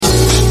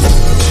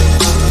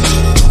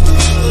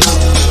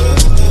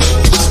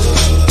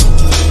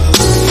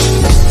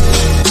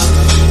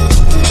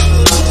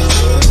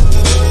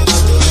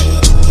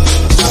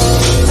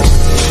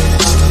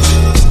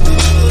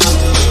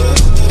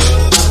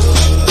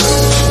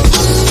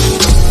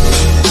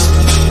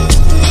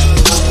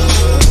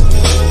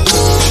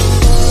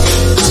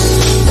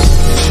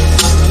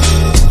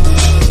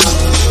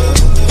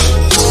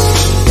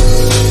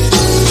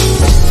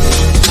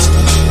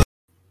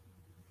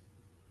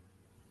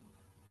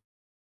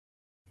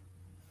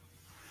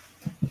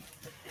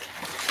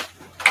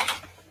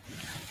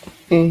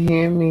You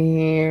hear me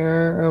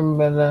here,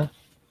 but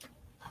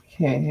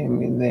can't hear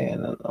me there,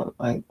 and I don't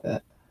like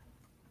that.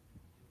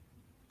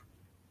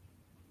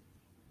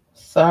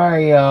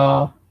 Sorry,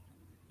 y'all.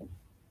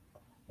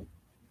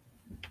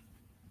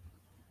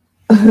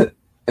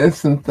 There's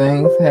some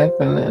things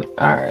happening.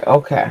 All right,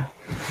 okay.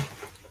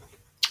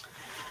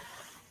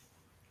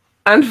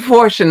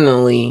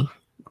 Unfortunately,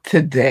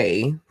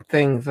 today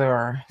things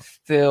are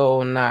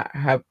still not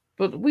happy,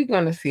 but we're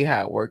gonna see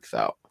how it works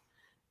out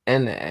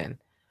in the end.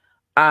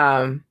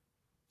 Um,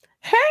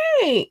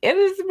 hey, it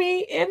is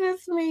me. It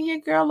is me, your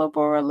girl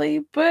Labora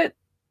Lee. But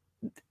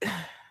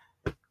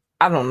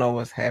I don't know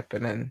what's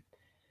happening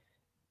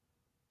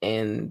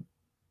in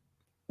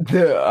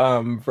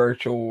the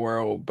virtual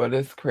world, but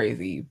it's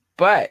crazy.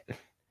 But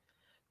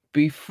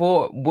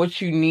before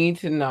what you need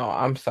to know,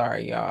 I'm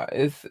sorry, y'all.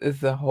 It's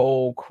a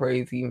whole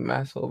crazy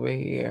mess over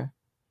here.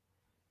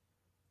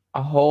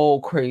 A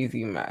whole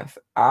crazy mess.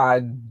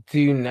 I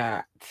do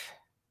not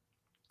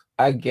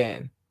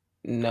again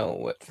know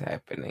what's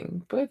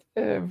happening, but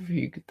a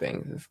few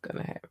things is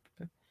gonna happen.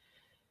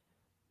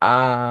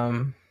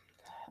 Um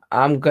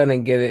I'm gonna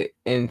get it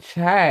in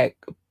check,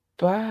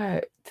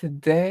 but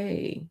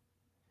today.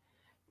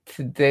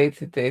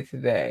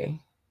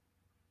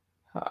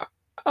 uh,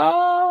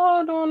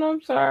 Oh, no,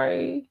 I'm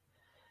sorry.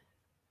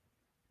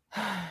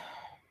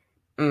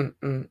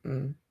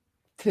 Mm-mm-mm.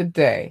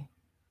 Today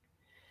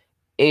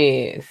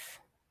is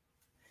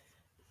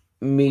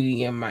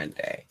Media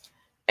Monday.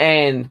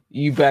 And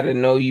you better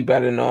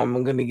know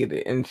I'm gonna get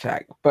it in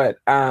check. But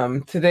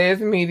today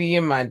is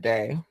Media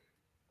Monday.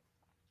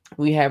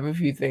 We have a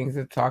few things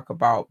to talk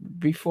about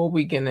before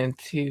we get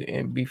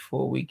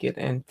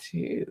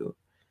into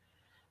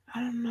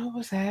I don't know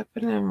what's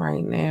happening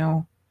right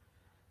now.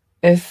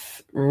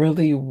 It's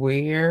really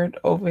weird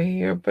over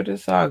here, but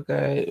it's all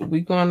good.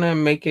 We're gonna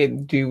make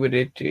it do what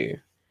it do.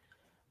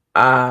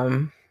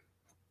 Um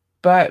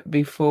but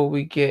before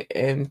we get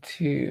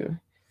into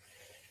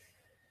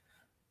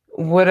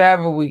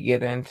whatever we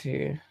get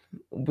into,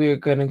 we're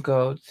gonna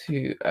go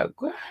to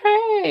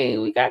hey,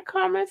 we got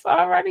comments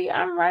already.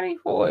 I'm ready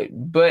for it.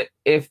 But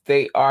if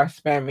they are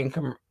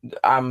spamming,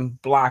 I'm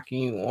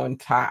blocking you on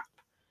top.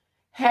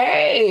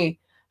 Hey,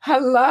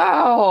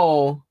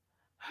 hello,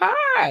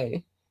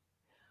 hi.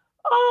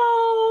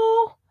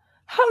 Oh,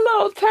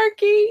 hello,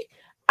 Turkey.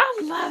 I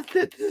love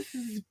that. This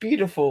is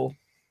beautiful.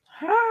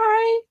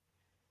 Hi,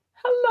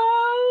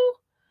 hello.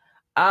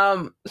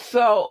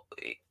 So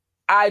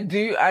I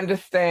do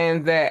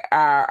understand that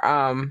our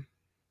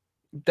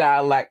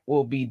dialect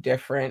will be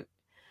different.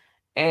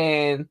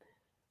 And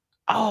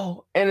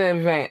in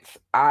advance,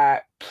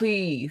 I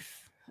please,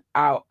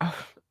 I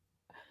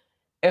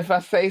if I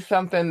say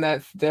something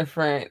that's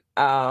different,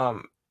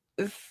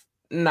 it's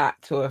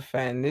not to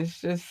offend.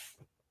 It's just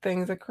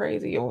things are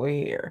crazy over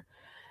here.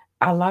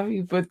 I love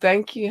you, but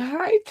thank you.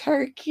 Hi,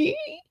 Turkey.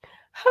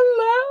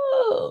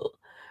 Hello.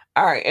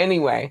 All right.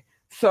 Anyway,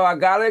 so I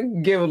gotta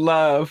give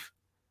love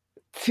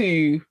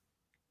to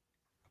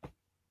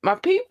my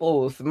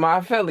peoples, my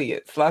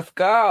affiliates. Let's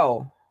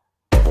go.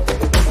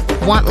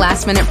 Want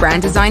last minute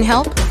brand design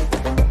help?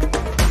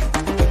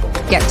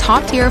 Get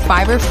top tier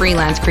Fiverr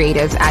freelance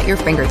creatives at your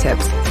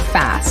fingertips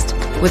fast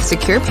with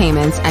secure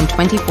payments and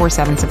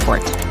 24/7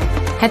 support.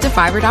 Head to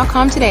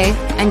fiverr.com today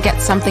and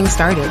get something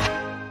started.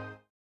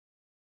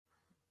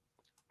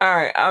 All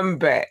right, I'm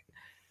back.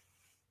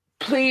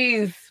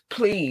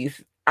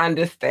 Please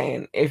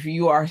understand if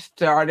you are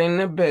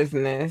starting a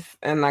business,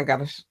 and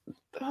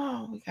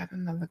we got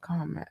another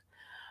comment.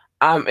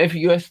 If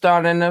you are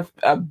starting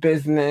a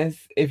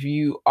business, if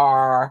you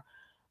are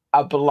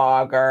a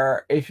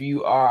blogger, if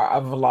you are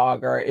a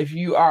vlogger, if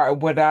you are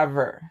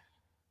whatever.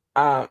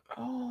 Um,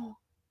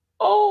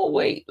 oh,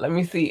 wait, let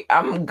me see.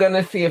 I'm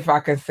gonna see if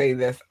I can say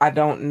this. I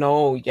don't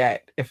know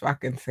yet if I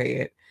can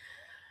say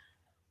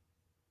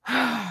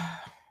it.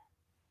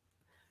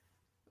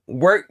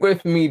 Work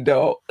with me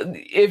though.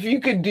 If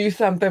you could do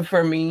something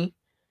for me,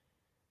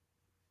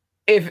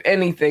 if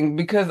anything,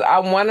 because I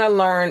want to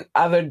learn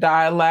other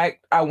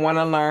dialect. I want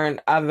to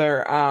learn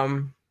other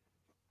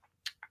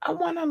I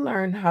want to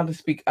learn how to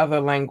speak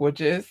other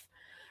languages.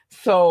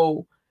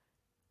 So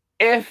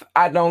if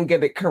I don't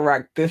get it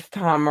correct this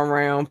time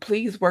around,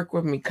 please work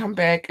with me. Come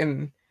back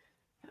and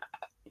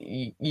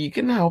you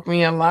can help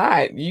me a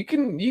lot. You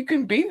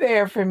can be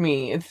there for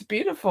me. It's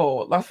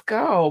beautiful. Let's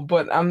go.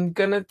 But I'm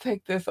gonna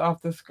take this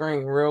off the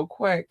screen real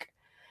quick.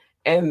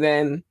 And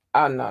then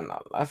oh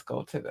no, let's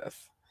go to this.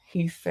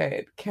 He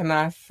said, can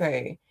I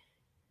say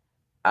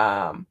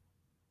um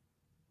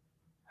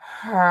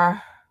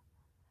ha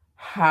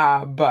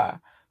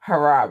haba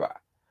haraba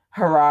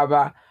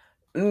haraba.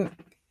 Mm,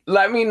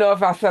 Let me know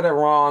if I said it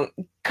wrong.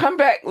 Come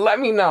back, let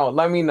me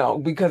know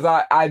because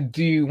I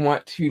do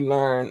want to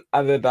learn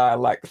other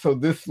dialects. So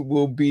this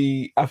will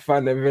be a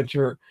fun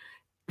adventure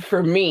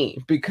for me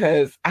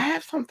because I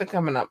have something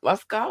coming up.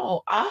 Let's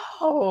go.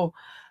 Oh,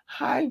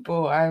 hi,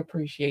 Boo. I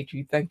appreciate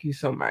you. Thank you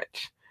so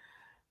much.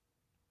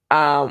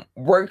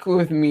 Work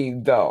with me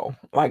though.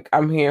 Like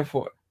I'm here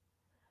for it.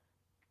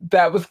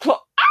 That was close.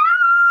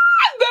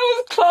 Ah, that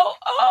was close.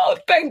 Oh,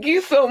 thank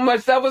you so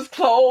much. That was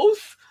close.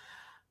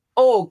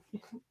 Oh,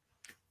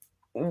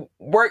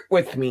 work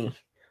with me.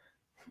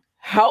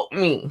 Help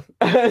me.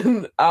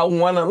 I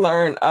want to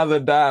learn other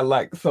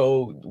dialects,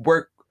 so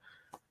work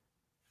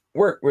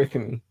with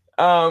me.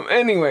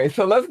 Anyway,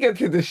 so let's get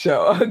to the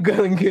show. I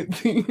gotta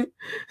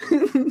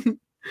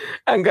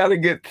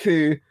get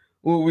to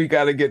what we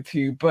gotta get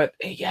to. But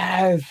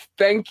yes,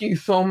 thank you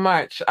so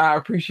much. I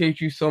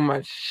appreciate you so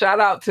much. Shout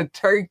out to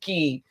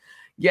Turkey.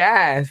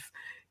 Yes.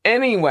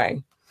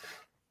 Anyway,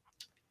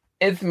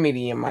 it's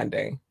Media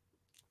Monday.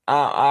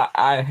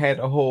 I had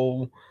a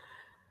whole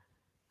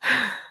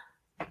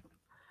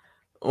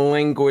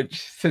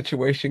language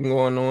situation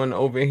going on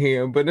over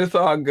here, but it's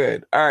all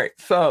good. All right,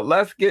 so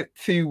let's get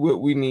to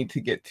what we need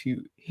to get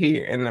to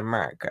here in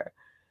America.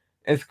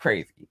 It's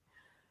crazy.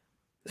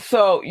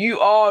 So you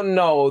all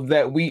know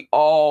that we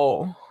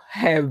all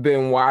have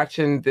been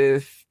watching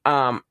this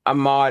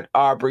Ahmaud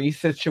Arbery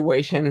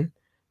situation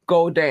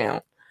go down.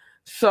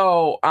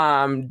 So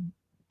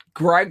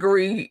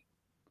Gregory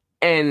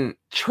and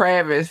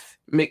Travis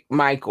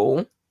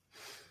McMichael,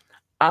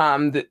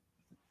 the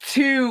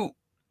two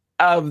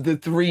of the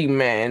three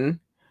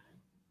men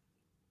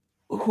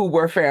who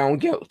were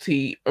found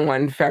guilty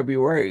on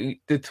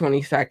February the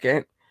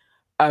 22nd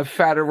of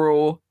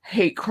federal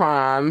hate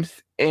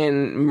crimes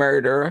and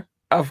murder,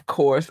 of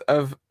course,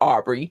 of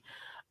Arbery,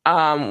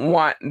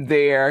 want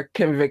their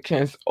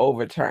convictions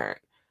overturned.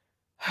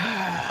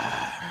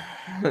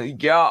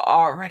 Y'all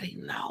already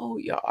know.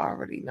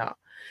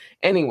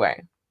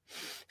 Anyway,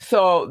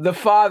 so the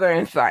father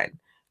and son,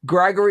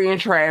 Gregory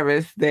and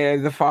Travis, they're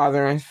the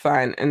father and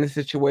son in the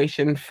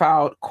situation,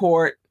 filed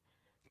court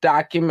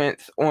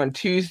documents on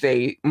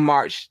Tuesday,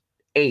 March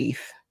 8th,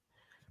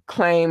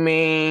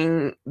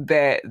 claiming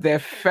that the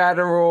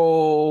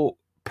federal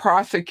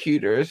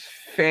prosecutors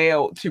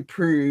failed to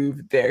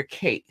prove their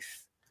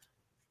case.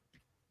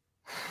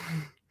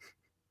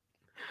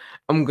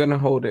 I'm going to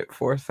hold it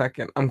for a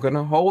second. I'm going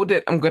to hold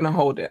it. And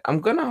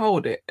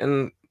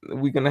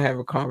we're going to have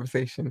a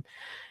conversation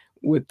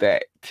with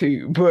that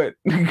too, but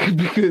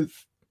because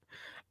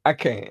I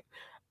can't.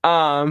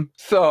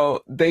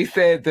 So they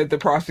said that the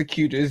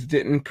prosecutors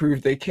didn't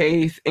prove their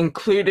case,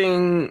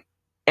 including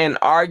an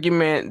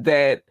argument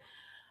that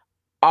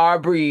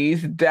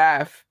Arbery's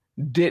death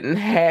didn't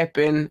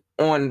happen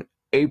on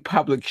a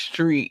public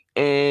street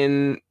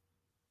in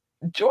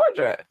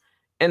Georgia,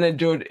 in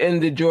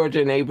the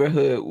Georgia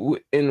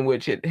neighborhood in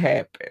which it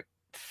happened.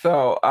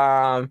 So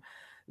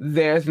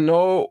there's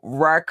no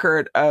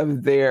record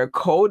of their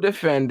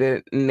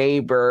co-defendant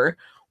neighbor,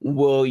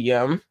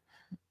 William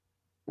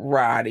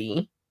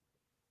Roddy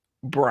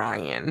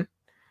Bryan,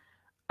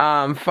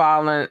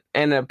 filing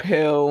an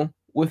appeal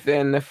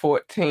within the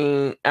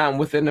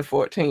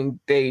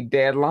 14-day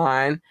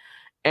deadline,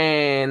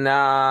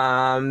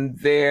 and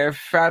their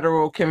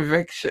federal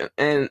conviction,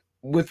 and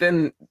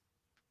within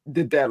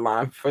the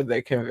deadline for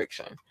their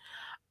conviction.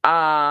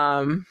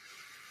 I'm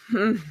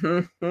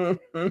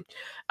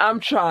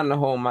trying to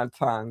hold my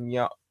tongue,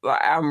 y'all.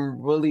 Like, I'm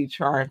really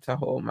trying to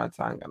hold my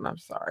tongue, and I'm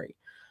sorry.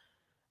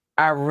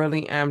 I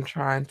really am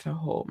trying to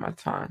hold my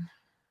tongue.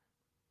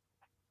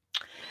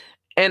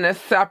 In a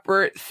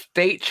separate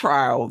state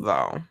trial,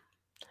 though,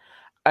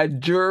 a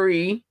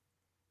jury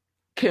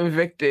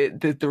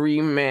convicted the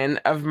three men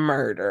of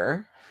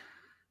murder.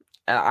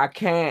 I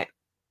can't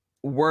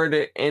word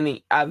it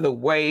any other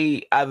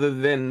way other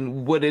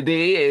than what it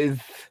is.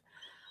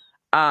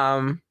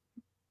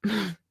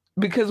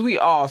 Because we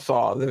all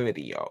saw the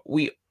video.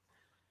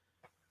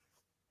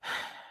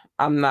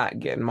 I'm not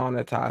getting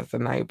monetized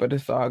tonight, but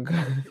it's all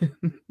good.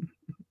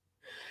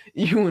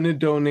 You want to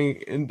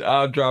donate, and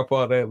I'll drop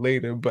all that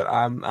later, but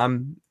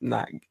I'm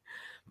not.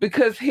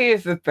 Because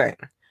here's the thing.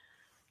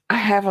 I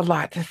have a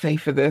lot to say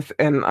for this,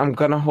 and I'm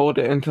going to hold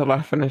it until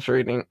I finish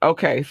reading.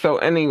 Okay, so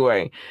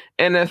anyway,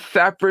 in a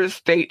separate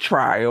state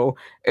trial,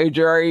 a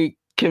jury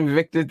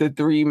convicted the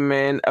three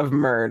men of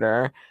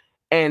murder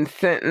and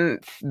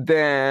sentenced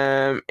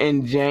them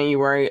in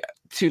January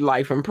to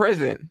life in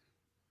prison.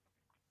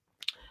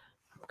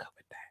 I'm good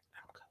with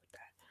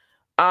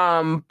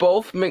that.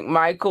 Both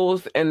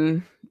McMichaels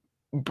and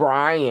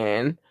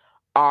Bryan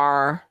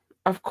are,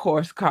 of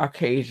course,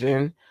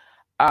 Caucasian.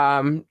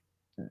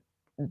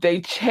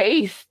 They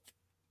chased.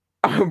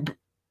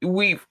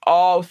 We've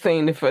all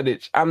seen the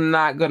footage. I'm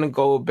not going to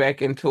go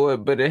back into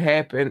it, but it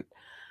happened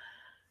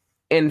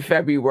in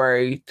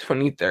February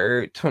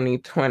 23rd,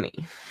 2020.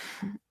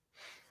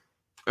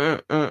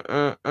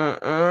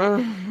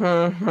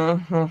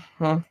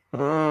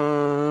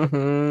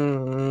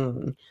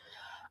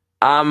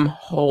 I'm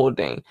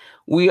holding.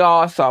 We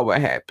all saw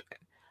what happened.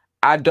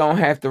 I don't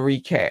have to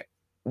recap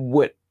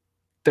what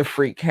the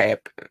freak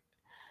happened.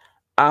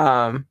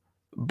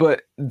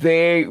 But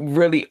they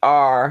really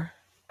are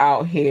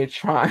out here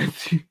trying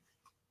to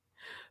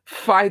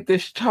fight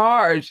this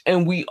charge,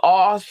 and we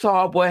all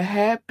saw what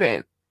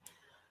happened.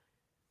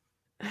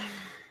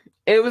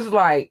 It was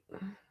like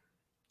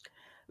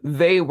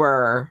they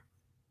were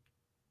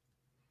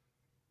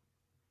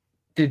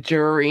the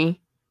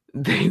jury,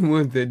 they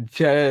were the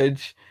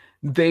judge,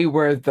 They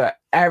were the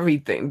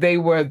everything. They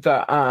were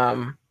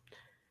the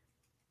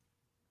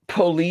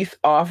police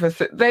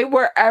officer. They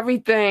were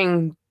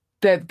everything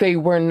that they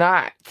were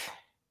not.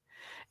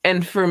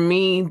 And for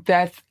me,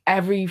 that's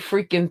every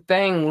freaking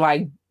thing.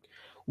 Like,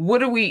 what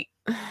do we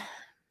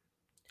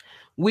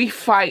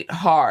fight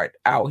hard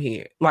out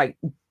here. Like,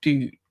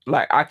 dude,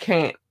 like I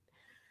can't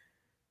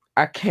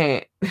I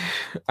can't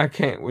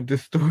with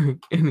this story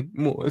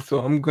anymore. So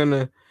I'm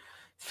gonna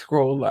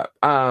scroll up.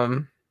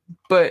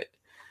 But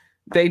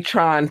they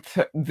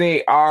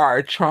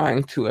are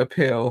trying to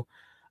appeal.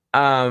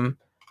 I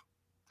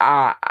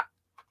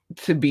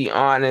to be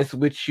honest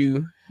with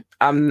you,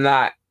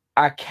 I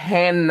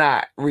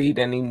cannot read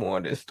any more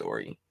of this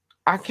story.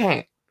 I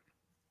can't.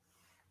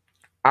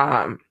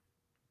 Um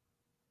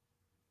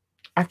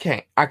I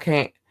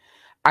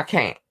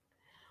can't.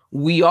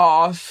 We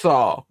all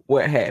saw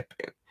what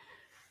happened.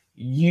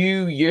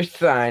 Your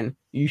son,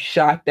 you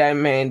shot that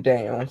man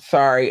down.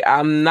 Sorry,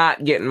 I'm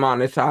not getting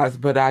monetized,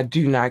 but I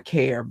do not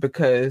care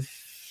because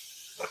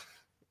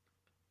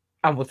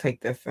I will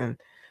take this and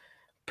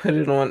put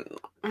it on.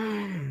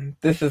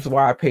 This is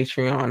why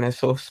Patreon is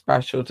so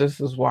special. This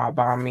is why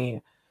Buy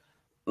Me.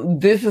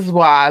 This is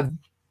why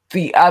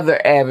the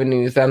other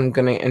avenues that I'm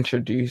going to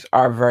introduce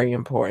are very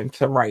important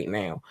to right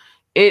now.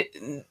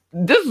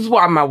 This is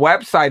why my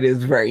website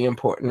is very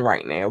important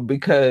right now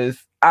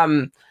because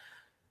I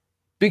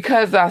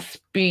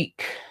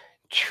speak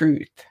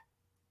truth.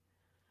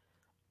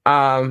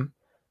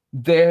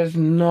 There's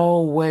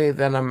no way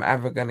that I'm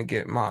ever gonna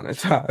get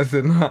monetized,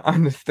 and I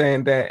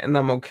understand that, and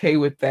I'm okay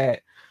with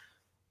that.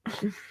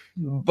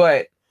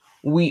 But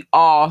we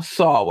all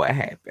saw what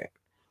happened.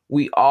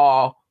 We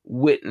all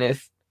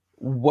witnessed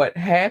what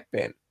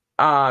happened.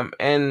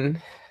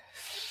 And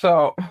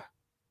so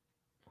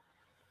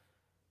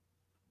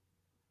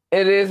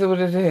it is what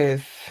it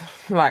is.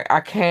 Like, I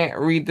can't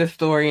read the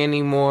story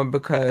anymore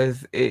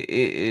because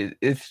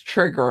it's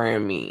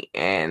triggering me.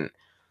 And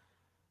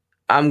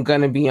I'm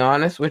going to be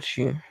honest with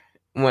you.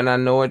 When I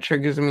know it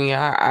triggers me,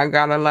 I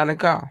got to let it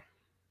go.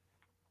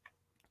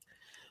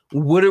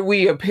 What are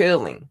we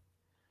appealing?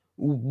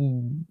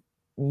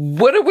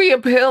 What are we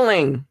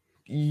appealing?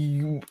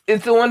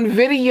 It's on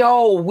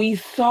video. We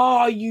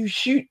saw you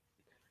shoot.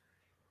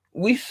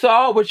 We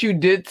saw what you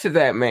did to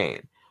that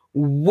man.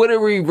 What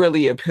are we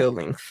really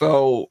appealing?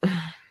 So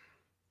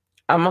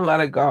I'm going to let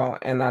it go,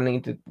 and I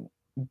need to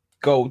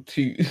go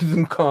to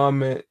some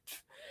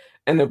comments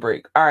and a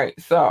break. All right,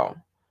 so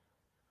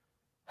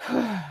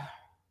that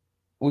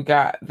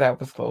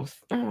was close.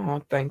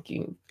 Oh, thank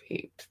you,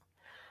 Pete.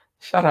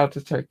 Shout out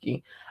to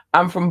Turkey.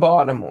 I'm from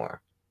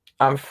Baltimore.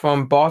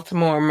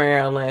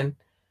 Maryland.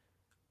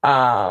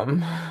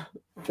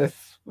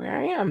 That's where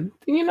I am.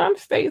 The United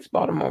States,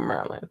 Baltimore,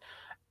 Maryland.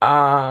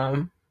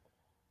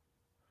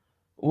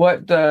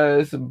 What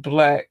does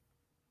black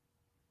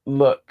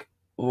look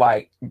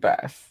like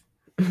best?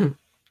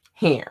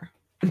 Here.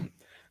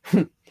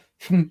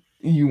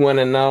 You want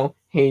to know?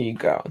 Here you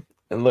go.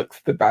 It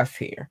looks the best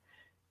here.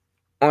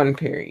 On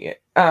period.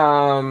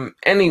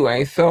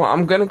 Anyway, so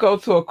I'm going to go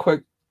to a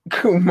quick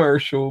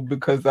commercial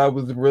because I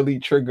was really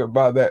triggered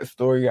by that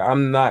story.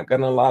 I'm not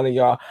going to lie to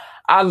y'all.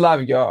 I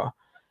love y'all.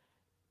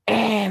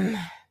 And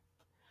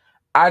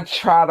I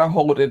try to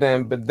hold it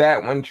in, but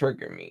that one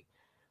triggered me.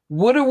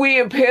 What are we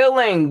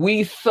appealing?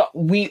 We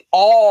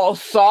all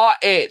saw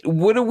it.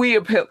 What are we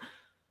appealing?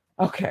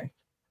 Okay.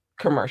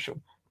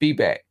 Commercial. Be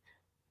back.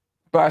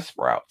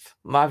 Buzzsprouts.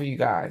 Love you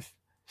guys.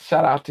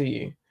 Shout out to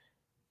you.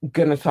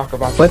 Gonna talk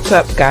about what's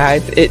up,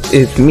 guys. It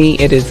is me,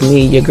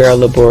 your girl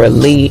Labora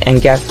Lee,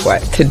 and guess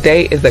what?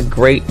 Today is a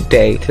great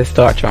day to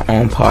start your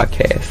own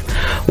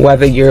podcast.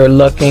 Whether you're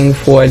looking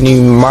for a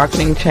new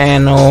marketing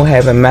channel,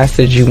 have a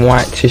message you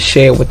want to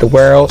share with the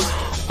world,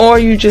 or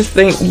you just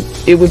think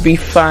it would be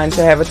fun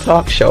to have a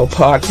talk show,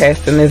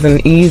 podcasting is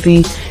an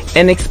easy,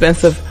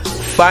 inexpensive,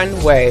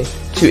 fun way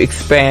to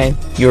expand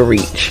your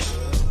reach.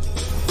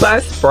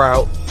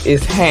 Buzzsprout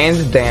is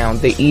hands down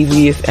the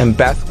easiest and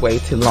best way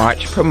to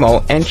launch,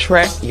 promote, and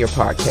track your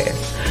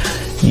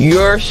podcast.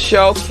 Your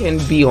show can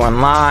be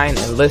online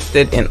and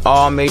listed in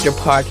all major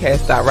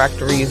podcast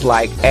directories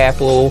like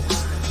Apple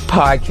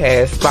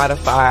Podcasts,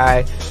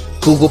 Spotify,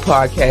 Google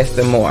Podcasts,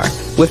 and more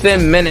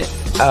within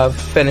minutes of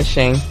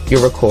finishing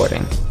your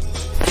recording.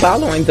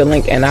 Following the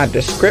link in our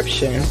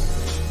description,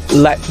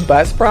 let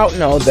Buzzsprout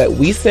know that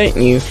we sent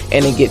you,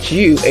 and it gets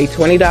you a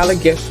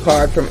 $20 gift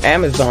card from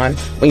Amazon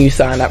when you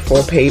sign up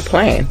for a paid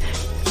plan.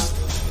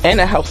 And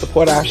it helps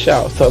support our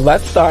show. So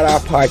let's start our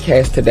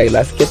podcast today.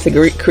 Let's get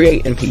to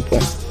creating,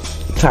 people.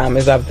 Time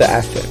is of the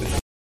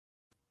essence.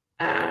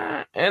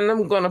 And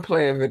I'm going to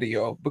play a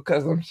video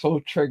because I'm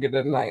so triggered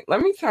tonight. Let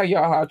me tell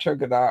y'all how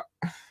triggered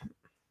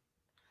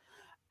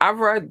I've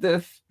read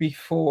this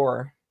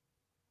before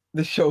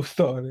the show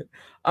started.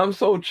 I'm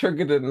so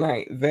triggered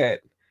tonight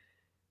that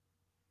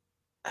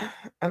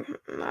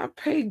I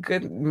pay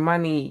good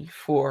money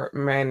for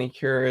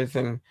manicures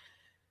and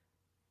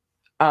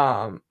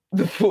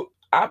the food.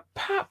 I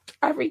popped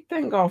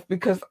everything off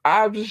because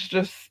I was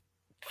just,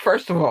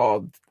 first of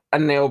all, a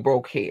nail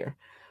broke hair.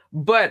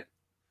 But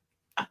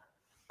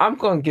I'm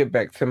gonna get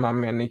back to my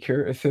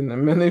manicurist in a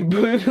minute,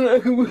 but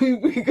like,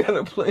 we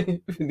gotta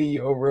play a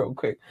video real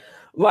quick.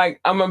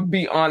 Like, I'm gonna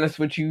be honest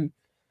with you.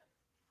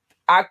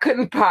 I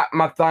couldn't pop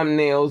my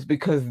thumbnails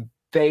because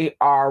they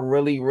are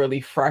really,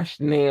 really fresh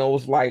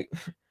nails. Like,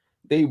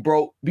 they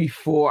broke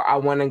before I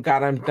went and got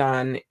them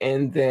done,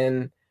 and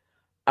then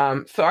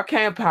so I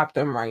can't pop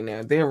them right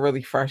now. They're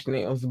really fresh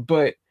nails,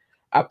 but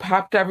I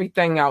popped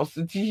everything else.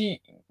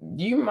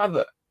 You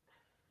mother.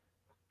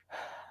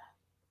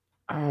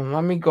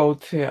 Let me go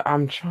to,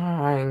 I'm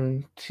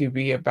trying to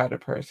be a better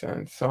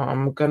person. So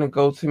I'm going to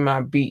go to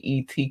my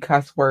BET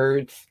cuss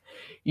words.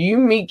 You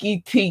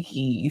Mickey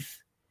Tikis,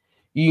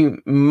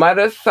 you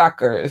mother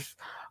suckers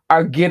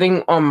are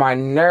getting on my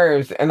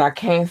nerves and I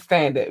can't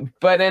stand it.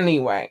 But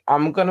anyway,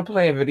 I'm going to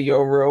play a video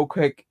real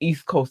quick.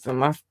 East Coast and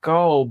let's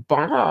go.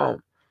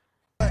 Bomb.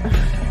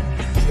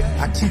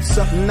 I keep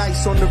something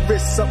nice on the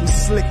wrist, something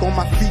slick on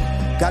my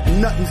feet. Got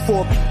nothing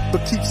for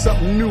but keep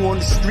something new on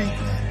the street.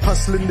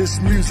 Hustling this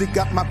music,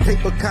 got my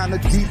paper kinda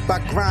deep.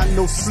 I grind,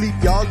 no sleep.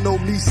 Y'all know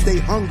me, stay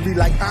hungry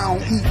like I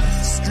don't eat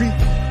street.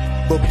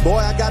 But boy,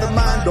 I got a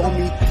mind on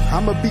me.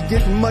 I'ma be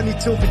getting money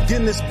till the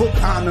Guinness Book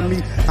honor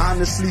me.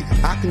 Honestly,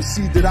 I can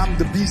see that I'm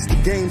the beast the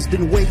game's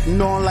been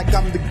waiting on, like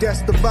I'm the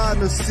guest of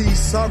honor. See,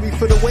 sorry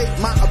for the wait,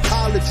 my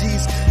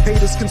apologies.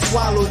 Haters can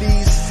swallow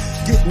these.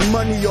 Getting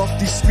money off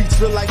these streets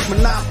feel like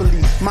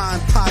Monopoly. My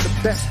empire, the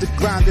best at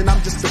grinding,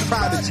 I'm just a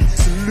prodigy.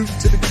 Salute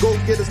to the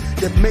go-getters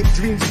that make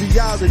dreams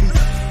reality.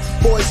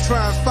 Boys try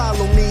and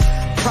follow me,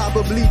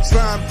 probably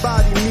try and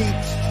body me.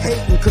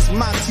 Hating cause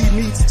my team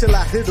eats till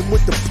I hit them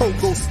with the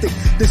pogo stick.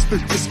 This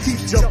bitch just keep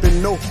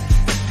jumping, no.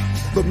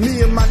 But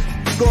me and my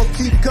gon'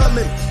 keep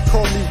coming.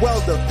 Call me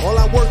welder, all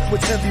I work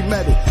with heavy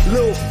metal.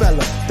 Little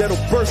fella, that'll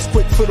burst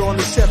quick, foot on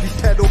the Chevy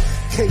pedal.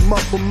 Came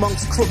up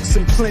amongst crooks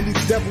and plenty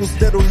devils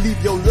that'll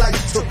leave your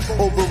life took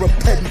over a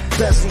petty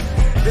bezel.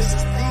 This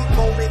is the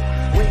moment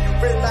when you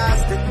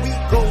realize that we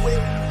going.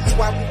 That's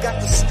why we got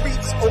the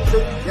streets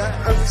open.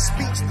 Every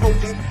speech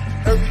potent,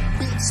 every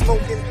beat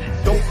smoking.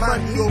 Don't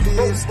mind me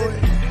roasting.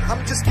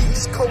 I'm just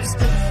East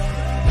Coasting.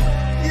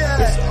 Yeah,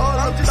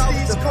 I'm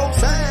just East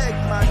Coast bag,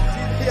 man.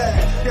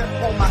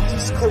 Yeah, on my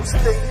East Coast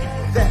thing.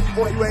 That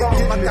boy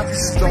wrong, I got the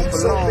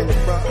streets open.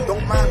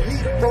 Don't mind me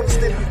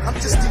roasting. I'm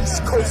just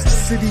East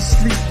Coast. City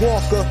street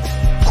walker,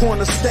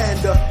 corner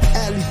stander,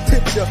 alley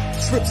pitcher,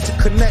 trips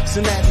to connects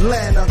in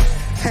Atlanta.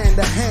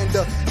 Hander,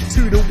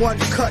 2-to-1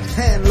 cut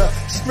handler,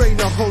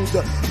 strainer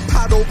holder,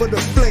 pot over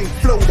the flame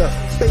floater,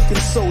 baking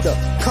soda,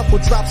 couple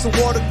drops of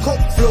water,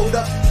 coke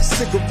floater,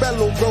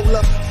 cigarello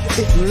roller,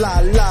 hitting la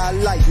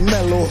like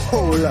mellow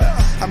hola.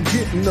 I'm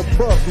getting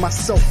above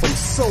myself, I'm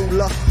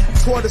solar,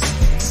 tortoise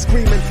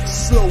screaming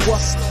slower,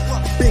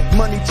 big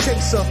money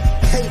chaser,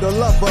 hater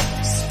lover,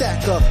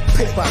 stacker,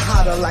 paper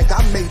hotter like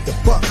I made the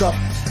buck up,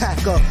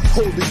 packer,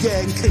 hold the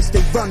yeah in case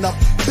they run up,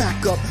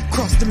 back up,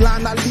 cross the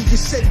line, I leave you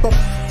shape up.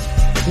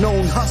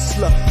 Known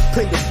hustler,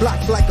 play the block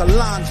like a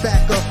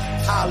linebacker,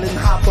 island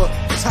hopper,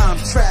 time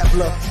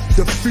traveler,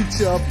 the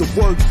future of the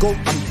word GOAT,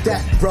 I'm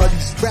that, bruh.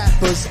 These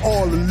rappers,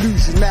 all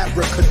illusion,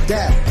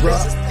 abracadabra.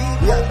 This is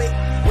the moment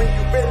when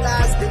you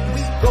realize that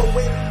we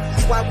going.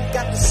 That's why we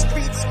got the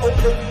streets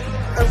open,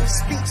 every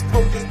speech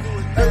potent,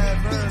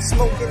 every beat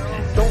smoking.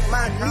 Don't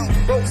mind me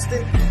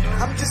roasting,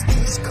 I'm just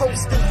East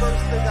Coasting.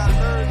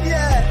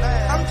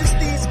 Yeah, I'm just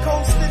East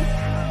Coasting.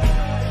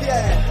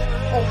 Yeah.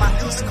 On my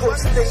East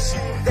Coast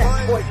station,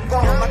 that boy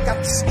bomb, I got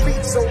the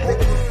streets open.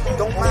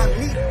 Don't mind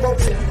me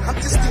roasting, I'm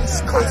just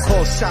East Coast. I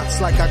call shots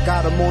like I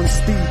got them on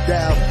speed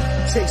dial.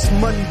 Chase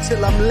money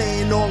till I'm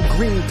laying on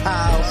green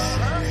piles.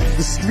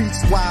 The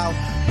streets wild,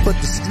 but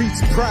the streets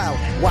proud.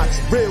 Watch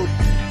real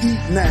eat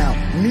now.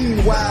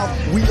 Meanwhile,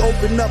 we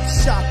open up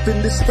shop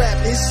in this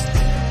rap ish.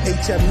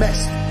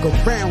 HMS, go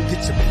round,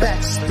 get your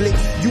back split.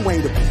 You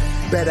ain't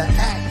a better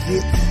act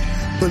it.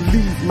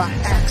 Believe my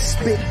act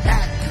spit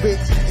accurate,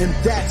 and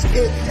that's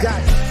it. Got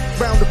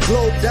round the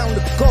globe, down the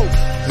go.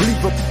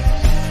 Leave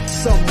a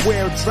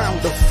somewhere drown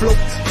the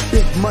float.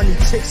 Big money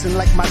chasing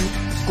like my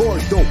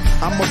Gordo.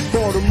 I'm a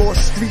Baltimore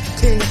street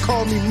king,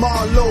 call me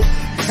Marlo.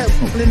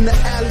 Pebble in the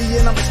alley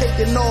and I'm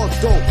taking all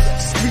dough.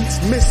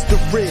 Streets miss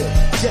the real,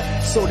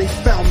 yeah, so they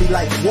found me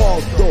like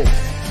Waldo.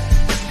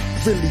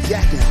 Really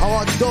acting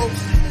hard though?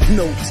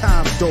 No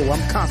time though,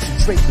 I'm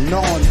concentrating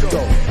on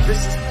though. This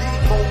is the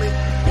moment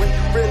when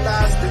you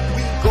realize that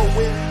we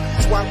going.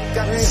 That's why we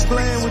got these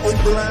playing with the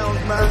clowns,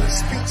 man. Every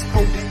speech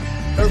potent,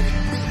 every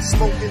beat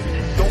smoking.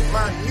 Don't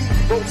mind me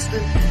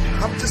roasting,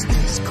 I'm just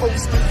East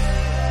Coasting.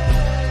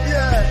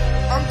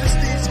 Yeah, I'm just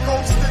East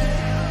Coasting.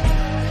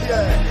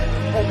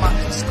 Yeah, on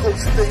my East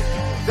Coast thing.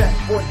 That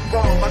boy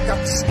bomb, I got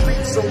the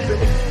streets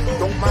open.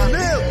 Don't mind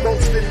me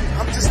roasting,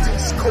 I'm just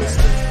East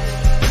Coasting.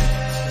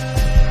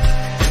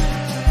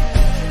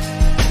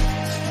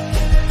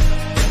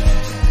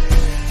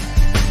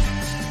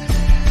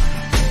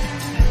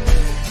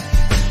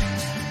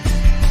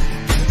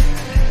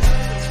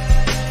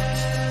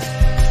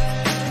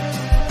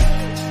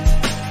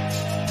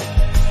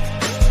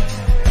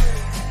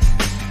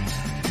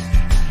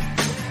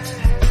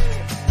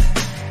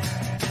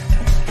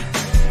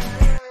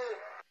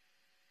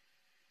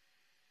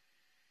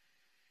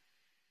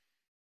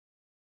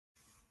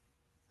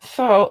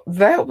 So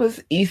that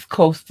was East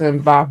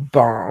Coastin' by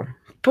Bomb.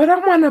 But I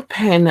want to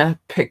paint a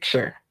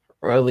picture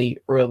really,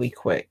 really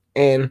quick.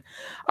 And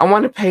I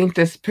want to paint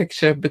this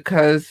picture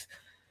because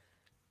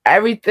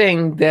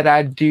everything that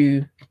I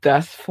do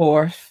thus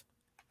forth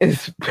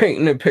is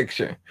painting a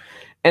picture.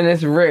 And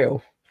it's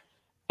real.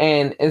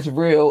 And it's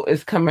real.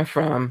 It's coming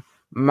from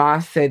my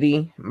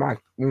city, my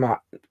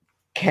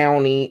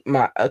county,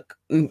 my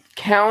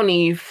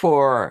county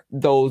for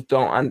those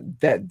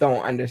that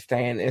don't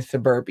understand is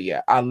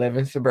suburbia. I live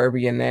in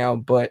suburbia now,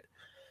 but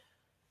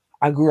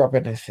I grew up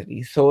in the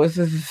city, so it's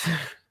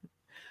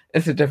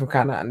a different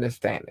kind of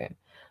understanding.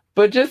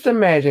 But just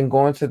imagine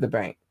going to the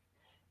bank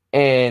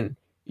and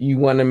you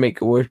want to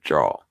make a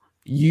withdrawal.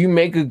 You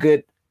make a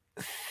good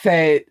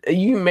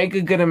you make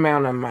a good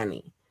amount of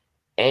money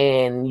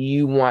and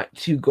you want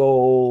to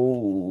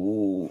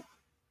go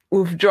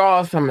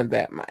withdraw some of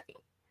that money.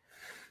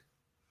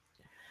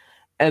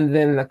 And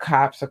then the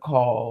cops are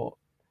called.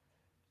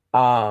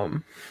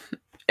 And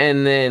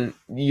then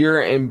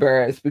you're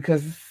embarrassed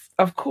because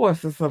of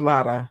course it's a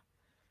lot of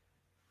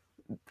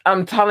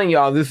I'm telling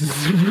y'all this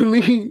is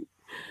really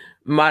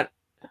I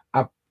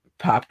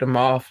popped them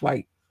off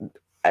like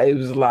it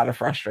was a lot of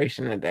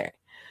frustration today.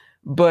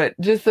 But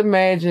just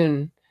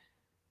imagine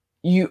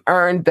you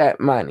earned that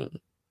money.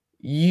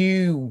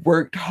 You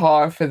worked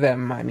hard for that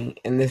money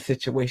and this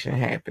situation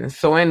happens.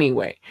 So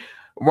anyway,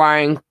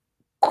 Ryan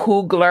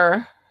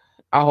Coogler,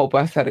 I hope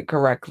I said it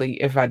correctly.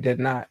 If I did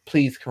not,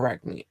 please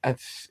correct me.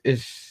 It's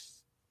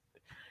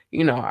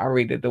I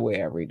read it the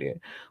way I read it.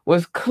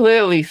 Was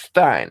clearly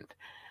stunned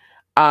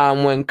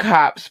when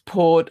cops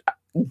pulled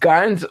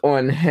guns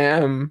on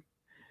him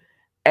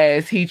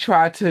as he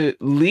tried to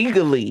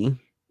legally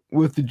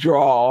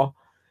withdraw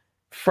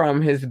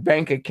from his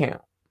bank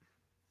account.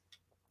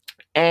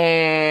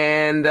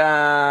 And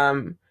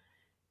the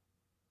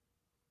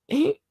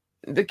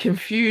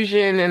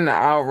confusion and the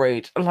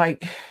outrage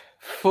like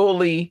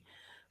fully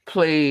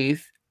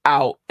plays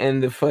out in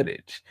the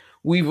footage.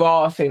 We've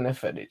all seen the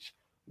footage.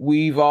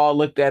 We've all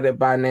looked at it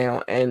by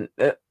now. And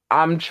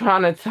I'm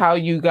trying to tell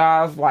you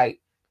guys,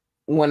 like,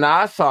 when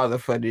I saw the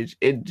footage,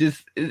 it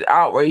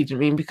outraged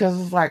me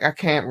because it's like I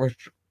can't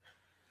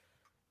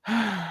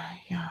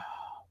yeah,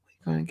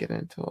 we're gonna get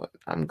into it.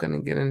 I'm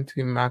gonna get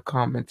into my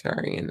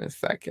commentary in a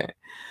second.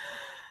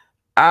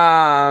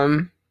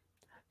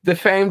 The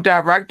famed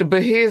director,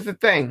 but here's the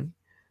thing.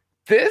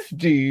 This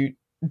dude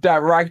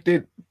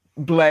directed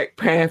Black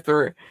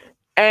Panther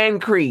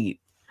and Creed.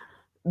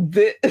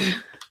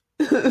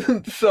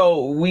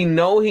 So we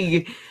know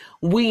he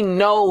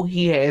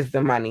has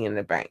the money in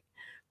the bank.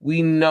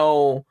 We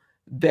know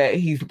that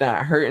he's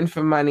not hurting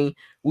for money.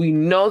 We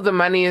know the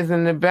money is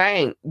in the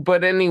bank.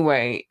 But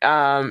anyway,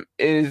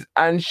 is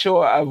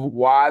unsure of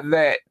why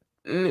that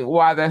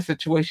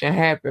situation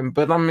happened.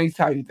 But let me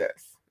tell you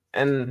this,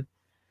 and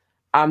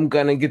I'm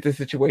gonna get the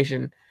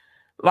situation.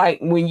 Like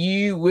when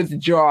you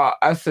withdraw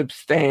a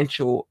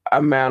substantial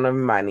amount of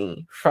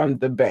money from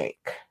the bank,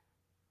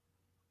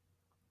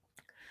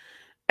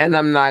 and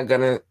I'm not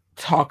gonna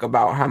talk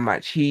about how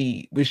much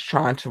he was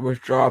trying to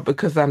withdraw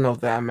because I know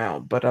the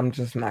amount, but I'm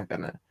just not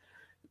gonna.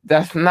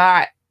 That's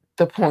not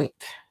the point.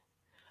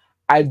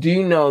 I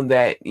do know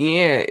that,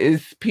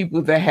 it's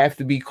people that have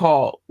to be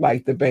called,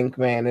 like the bank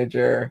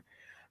manager.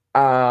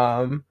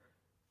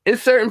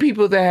 It's certain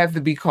people that have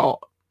to be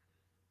called.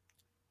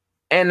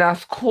 And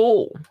that's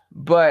cool.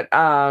 But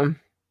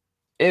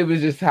it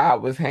was just how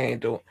it was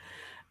handled.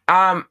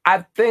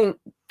 I think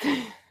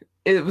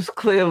it was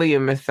clearly a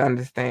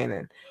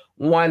misunderstanding.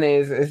 One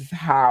is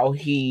how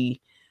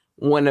he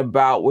went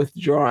about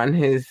withdrawing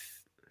his,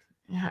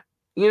 you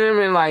know what I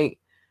mean? Like,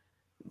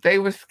 they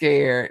were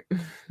scared.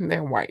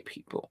 They're white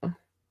people.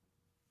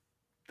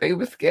 They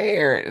were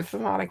scared. It's a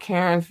lot of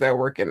Karens that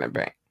work in the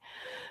bank.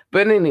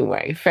 But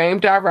anyway,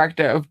 famed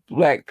director of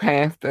Black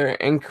Panther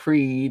and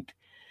Creed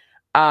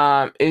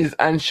is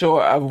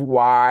unsure of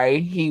why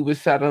he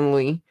was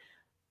suddenly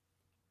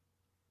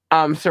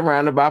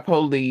surrounded by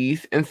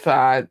police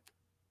inside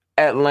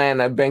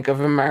Atlanta Bank of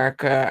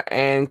America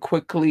and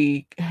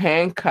quickly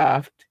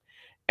handcuffed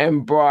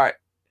and brought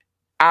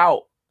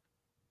out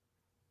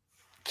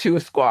to a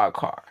squad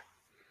car.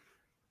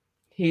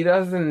 He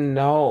doesn't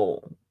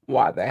know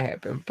why that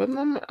happened, but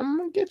I'm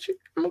gonna get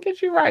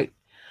you right.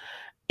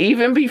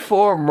 Even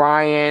before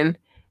Ryan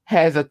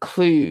has a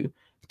clue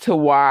to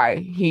why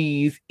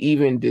he's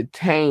even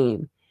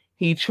detained,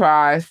 he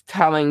tries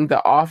telling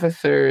the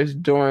officers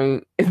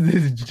during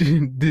this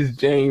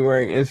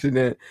January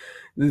incident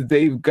that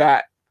they've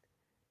got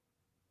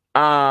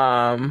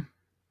an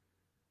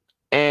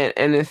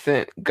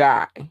innocent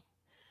guy.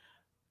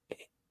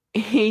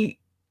 He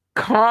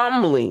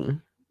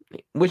calmly,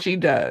 which he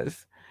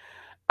does,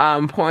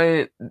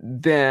 pointed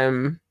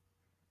them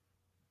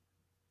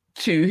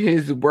to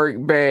his work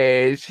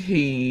badge.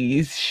 He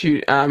was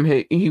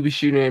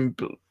shooting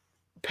Black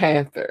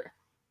Panther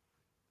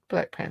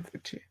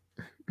 2,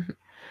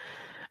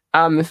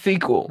 the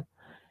sequel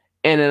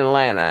in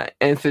Atlanta,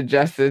 and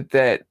suggested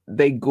that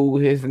they Google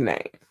his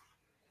name.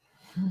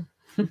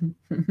 I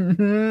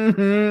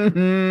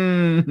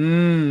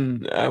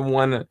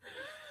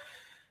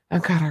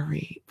gotta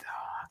read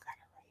though. I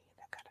gotta read.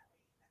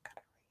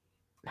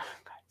 I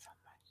got so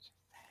much to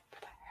say,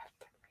 but I have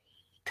to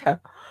read.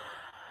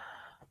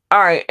 All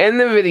right, in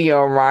the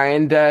video,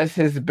 Ryan does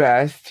his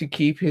best to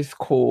keep his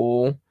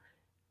cool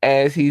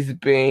as he's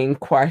being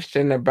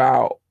questioned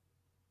about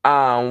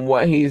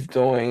what he's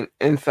doing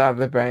inside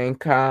the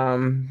bank.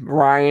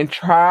 Ryan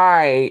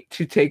tried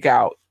to take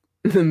out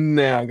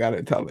now I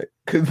gotta tell it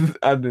because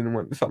I didn't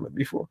want to tell it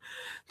before.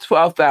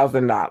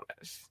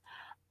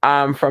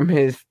 $12,000 from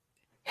his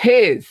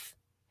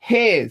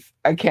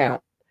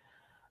account.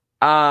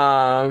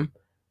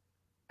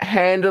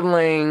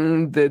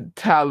 Handling the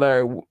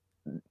teller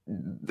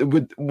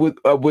with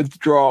a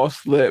withdrawal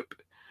slip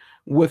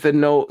with a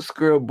note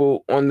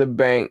scribbled on the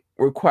bank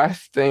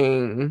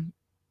requesting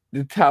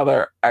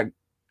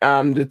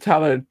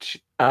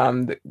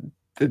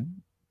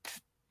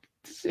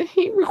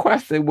he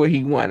requested what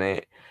he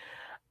wanted,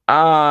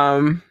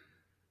 but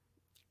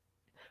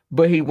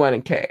he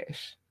wanted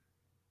cash.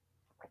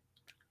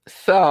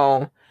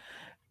 So,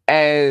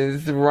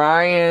 as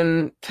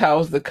Ryan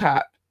tells the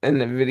cops in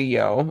the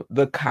video,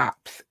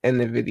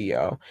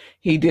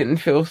 he didn't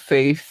feel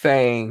safe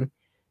saying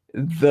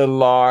the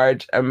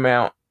large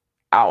amount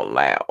out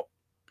loud.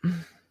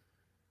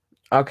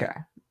 Okay,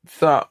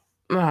 so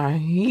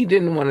he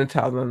didn't want to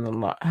tell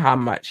them how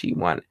much he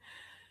wanted.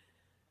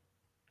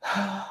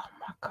 Oh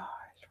my gosh,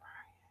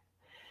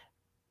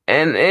 Ryan.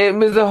 And it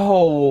was a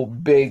whole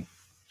big,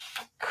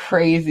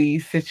 crazy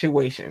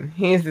situation.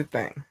 Here's the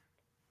thing.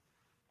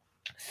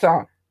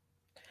 So,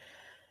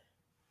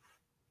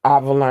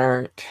 I've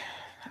learned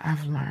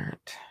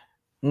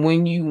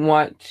when you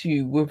want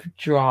to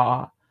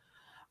withdraw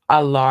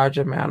a large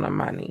amount of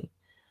money,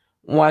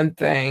 one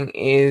thing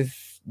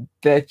is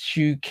that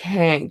you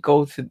can't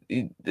go to,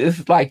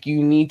 it's like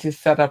you need to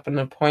set up an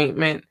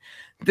appointment.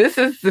 This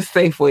is the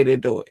safe way to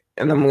do it.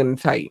 And I'm going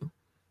to tell you,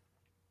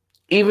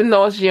 even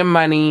though it's your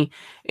money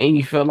and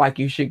you feel like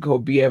you should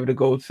be able to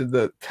go to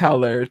the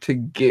teller to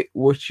get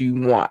what you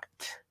want.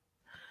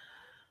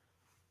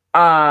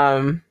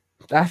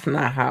 That's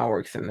not how it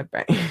works in the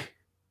bank.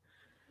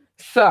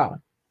 So,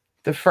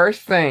 the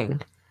first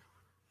thing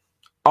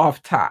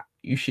off top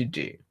you should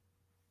do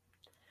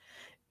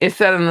is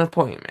set an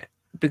appointment,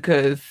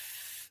 because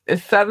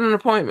it's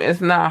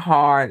not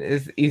hard.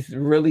 It's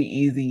really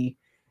easy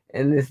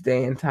in this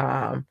day and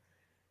time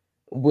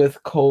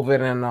with COVID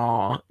and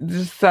all.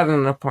 Just set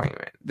an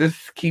appointment.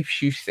 This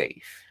keeps you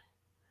safe.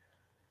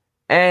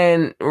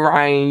 And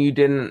Ryan, you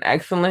did an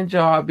excellent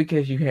job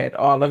because you had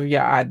all of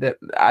your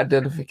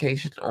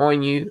identifications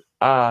on you.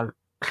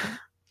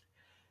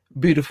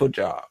 Beautiful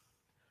job.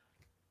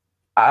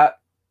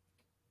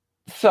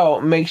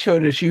 So make sure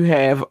that you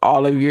have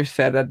all of your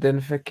set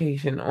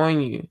identification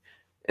on you.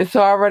 It was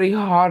already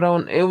hard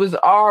on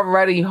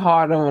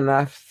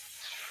us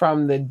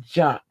from the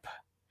jump.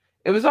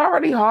 It was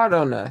already hard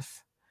on us.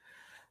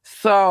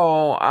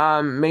 So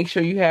make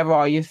sure you have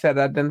all your set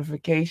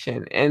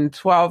identification. And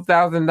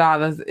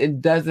 $12,000,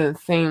 it doesn't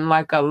seem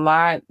like a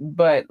lot,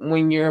 but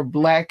when you're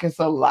Black, it's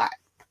a lot.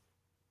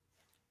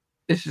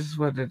 It's just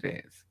what it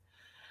is.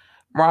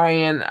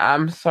 Ryan,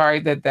 I'm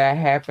sorry that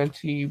happened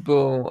to you,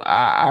 boo.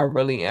 I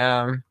really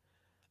am.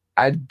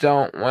 I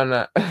don't want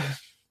to,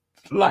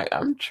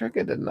 I'm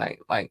triggered tonight.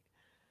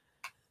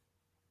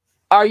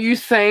 Are you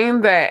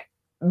saying that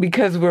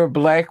because we're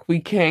Black,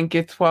 we can't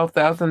get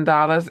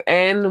 $12,000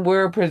 and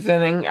we're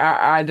presenting our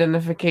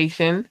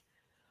identification,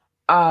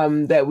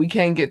 that we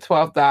can't get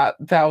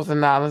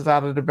 $12,000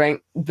 out of the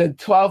bank? The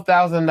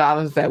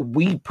 $12,000 that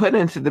we put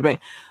into the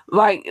bank.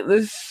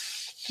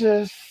 This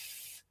just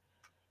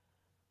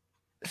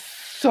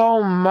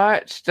so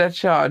much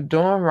that y'all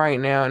doing right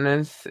now, and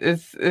it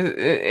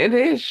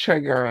is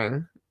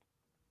triggering.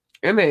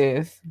 It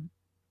is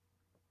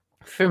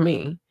for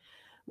me.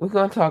 We're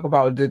gonna talk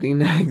about Diddy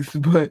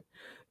next, but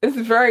it's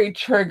very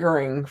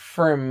triggering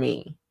for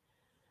me.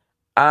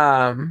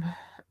 Are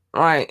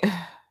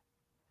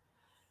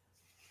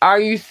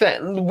you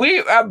saying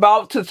we're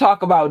about to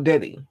talk about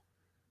Diddy?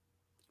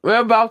 We're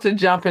about to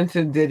jump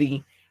into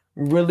Diddy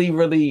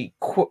really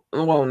quick.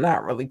 Well,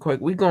 not really quick.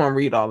 We're going to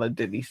read all of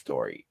Diddy's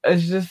story.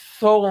 It's just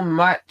so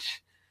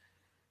much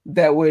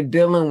that we're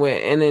dealing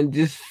with. And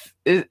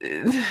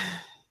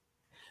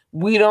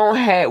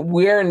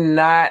we're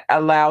not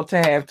allowed to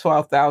have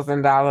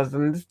 $12,000.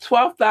 And this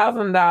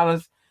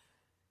 $12,000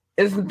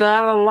 is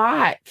not a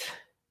lot.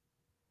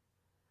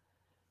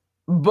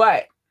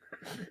 But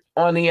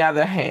on the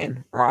other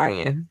hand,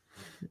 Ryan,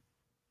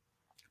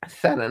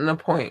 set an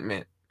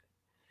appointment.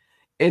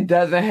 It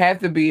doesn't have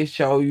to be a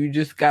show. You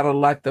just got to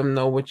let them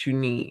know what you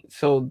need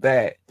so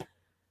that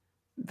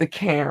the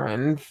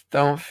Karens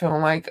don't feel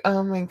like,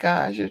 oh my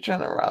gosh, you're trying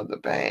to rob the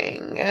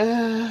bank.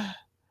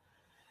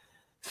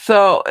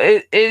 So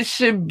it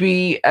should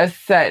be a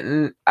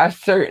certain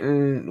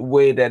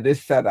way that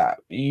it's set up.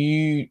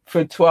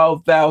 For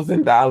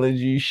 $12,000,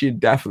 you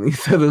should definitely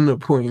set an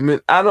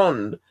appointment.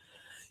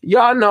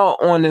 Y'all know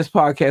on this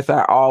podcast,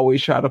 I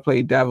always try to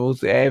play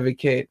devil's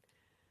advocate.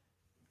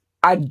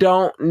 I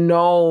don't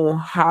know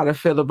how to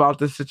feel about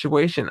the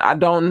situation. I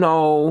don't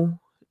know.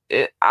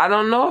 I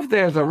don't know if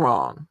there's a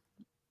wrong.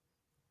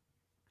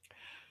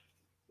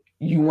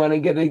 You want to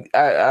get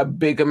a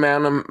big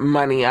amount of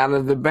money out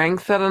of the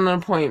bank, set an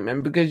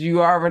appointment because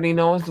you already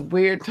know it's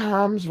weird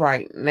times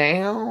right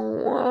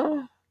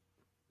now.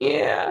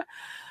 Yeah.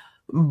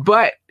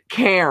 But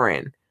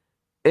Karen,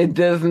 it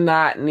does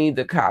not need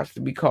the cops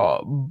to be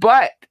called.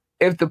 But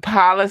if the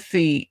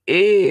policy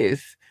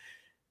is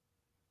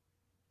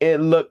it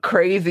look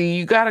crazy,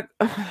 you gotta,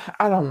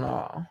 I don't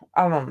know.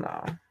 I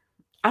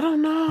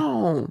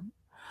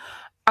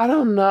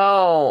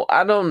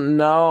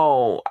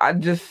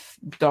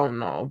just don't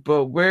know.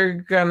 But we're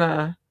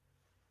gonna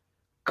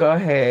go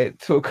ahead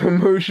to a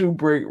commercial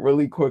break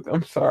really quick.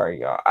 I'm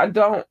sorry,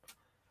 y'all.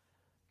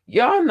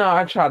 Y'all know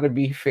I try to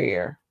be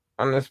fair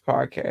on this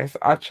podcast.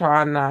 I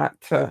try not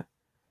to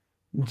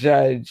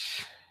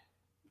judge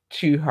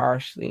too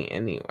harshly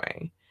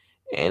anybody.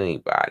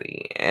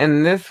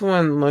 And this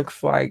one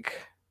looks like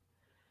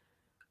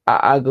an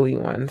ugly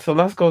one. So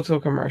let's go to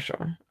a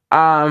commercial.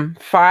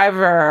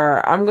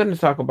 Fiverr, I'm going to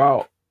talk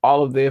about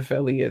all of the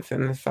affiliates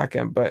in a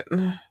second, but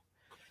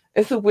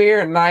it's a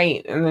weird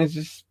night and it's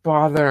just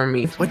bothering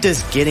me. What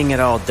does getting it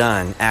all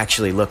done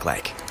actually look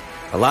like?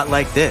 A lot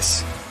like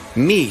this.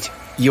 Meet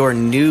your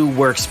new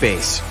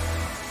workspace.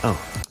 Oh,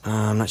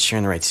 I'm not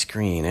sharing the right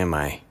screen, am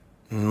I?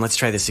 Let's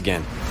try this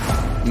again.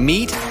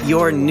 Meet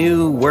your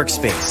new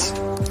workspace.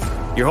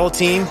 Your whole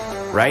team,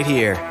 right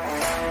here.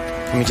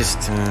 Let me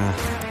just,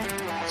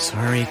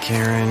 sorry,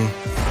 Karen.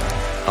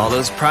 All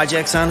those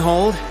projects on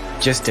hold,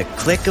 just a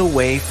click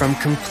away from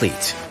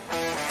complete.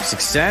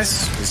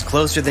 Success is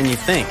closer than you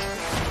think.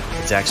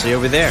 It's actually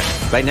over there,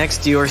 right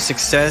next to your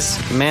Success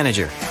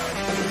Manager.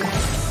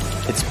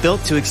 It's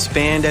built to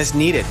expand as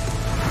needed.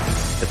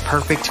 The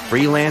perfect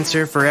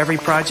freelancer for every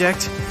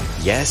project?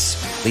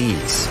 Yes,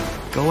 please.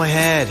 Go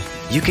ahead.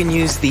 You can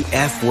use the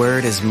F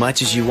word as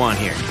much as you want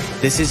here.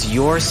 This is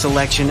your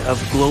selection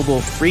of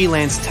global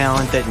freelance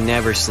talent that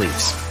never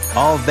sleeps.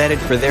 All vetted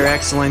for their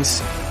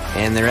excellence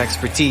and their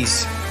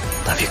expertise.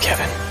 Love you,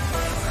 Kevin.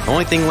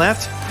 Only thing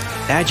left?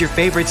 Add your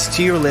favorites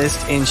to your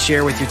list and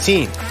share with your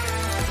team.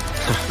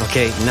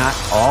 Okay, not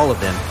all of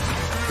them.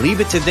 Leave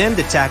it to them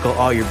to tackle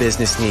all your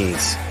business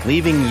needs,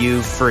 leaving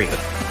you free.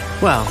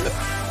 Well,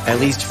 at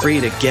least free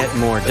to get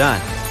more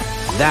done.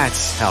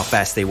 That's how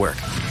fast they work.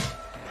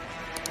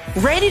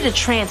 Ready to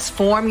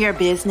transform your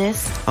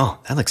business? Oh,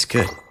 that looks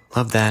good.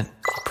 Love that.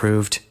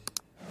 Approved.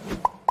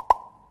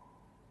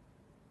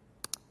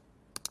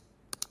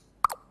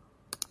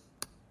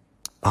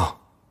 Oh,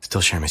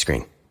 still sharing my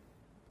screen.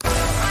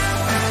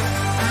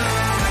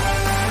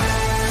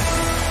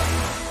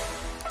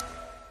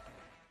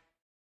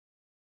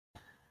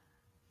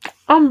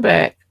 I'm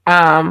back.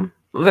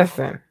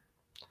 Listen.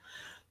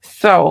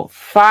 So,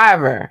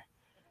 Fiverr,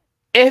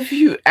 if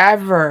you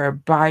ever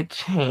by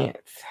chance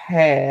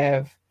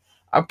have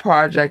a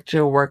project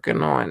you're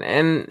working on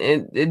and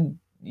it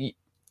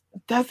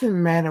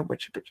doesn't matter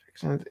what your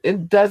projections,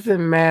 it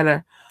doesn't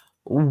matter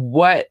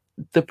what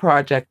the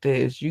project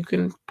is, you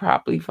can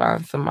probably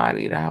find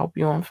somebody to help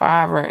you on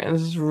Fiverr. And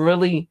it's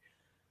really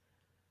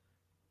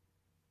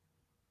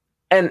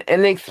an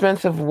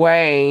inexpensive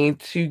way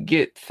to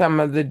get some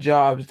of the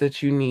jobs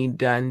that you need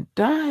done.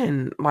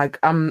 Like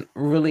I've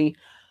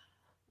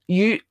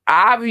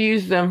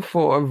used them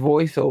for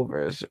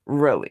voiceovers,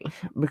 really,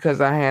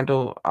 because I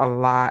handle a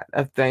lot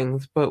of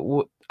things, but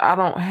I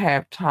don't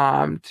have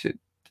time to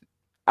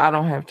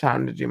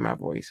do my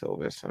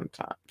voiceovers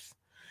sometimes.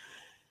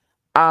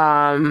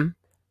 And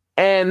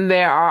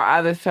there are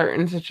other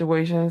certain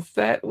situations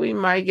that we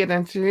might get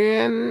into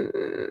and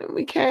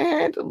we can't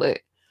handle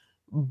it.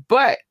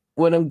 But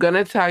what I'm going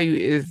to tell you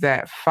is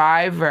that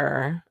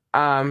Fiverr,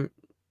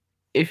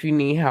 if you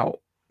need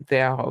help,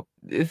 they'll help.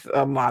 It's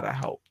a lot of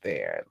help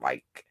there.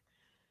 Like,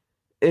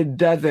 it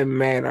doesn't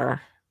matter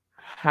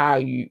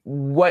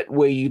what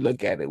way you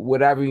look at it.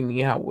 Whatever you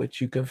need help with,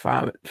 you can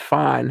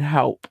find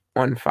help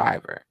on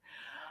Fiverr.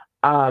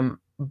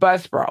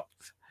 Buzzsprouts.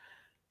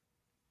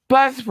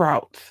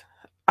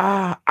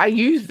 I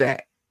use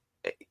that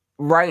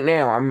right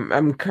now.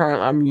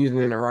 I'm using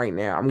it right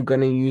now. I'm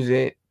gonna use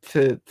it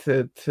to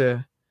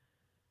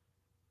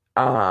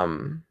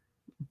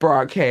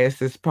broadcast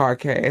this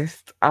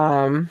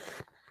podcast.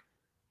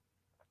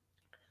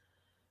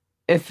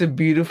 It's a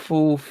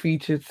beautiful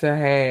feature to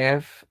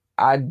have.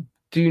 I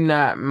do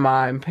not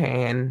mind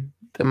paying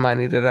the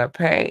money that I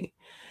pay.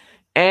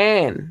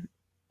 And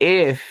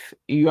if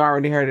you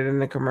already heard it in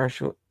the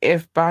commercial,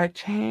 if by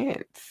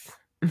chance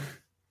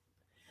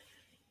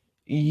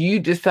you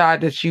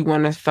decide that you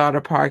want to start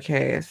a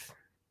podcast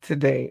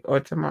today or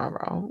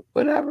tomorrow,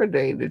 whatever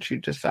day that you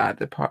decide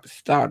to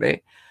start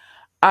it,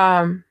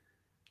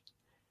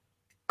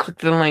 click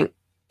the link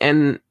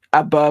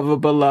above or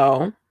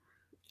below,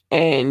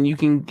 and you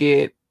can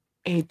get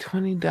a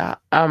 $20.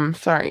 I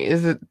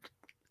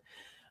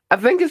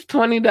think it's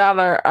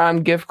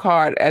 $20 gift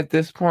card at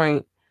this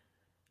point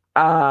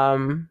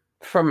from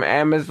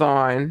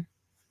Amazon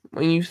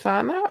when you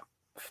sign up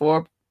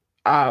for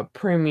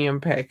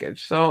premium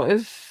package. So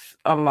it's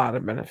a lot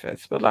of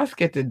benefits. But let's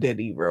get to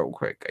Diddy real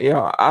quick.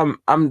 Yo,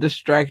 I'm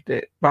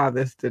distracted by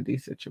this Diddy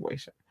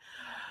situation.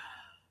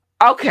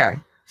 Okay,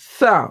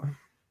 so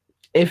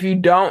if you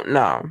don't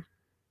know,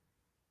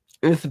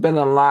 there's been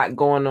a lot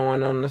going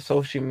on the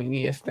social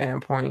media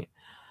standpoint.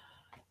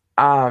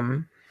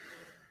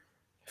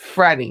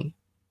 Freddie,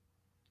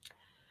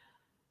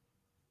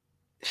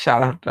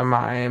 shout out to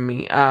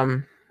Miami.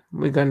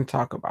 We're going to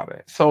talk about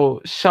it.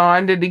 So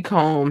Sean Diddy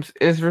Combs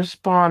is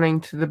responding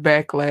to the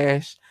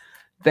backlash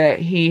that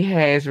he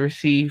has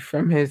received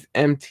from his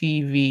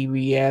MTV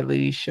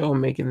reality show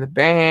Making the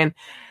Band,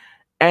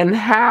 and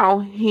how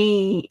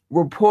he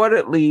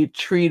reportedly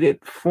treated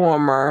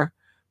former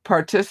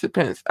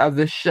participants of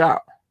the show.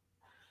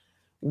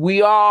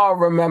 We all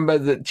remember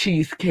the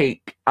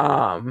cheesecake,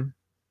 I'm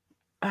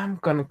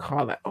going to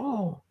call it,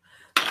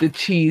 the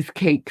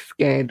cheesecake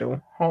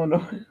scandal. Hold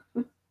on.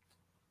 I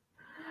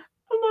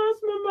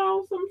lost my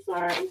mouse. I'm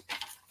sorry.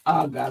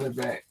 I got it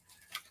back.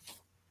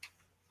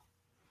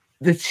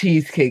 The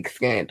cheesecake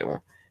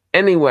scandal.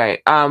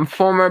 Anyway,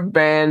 former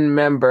band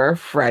member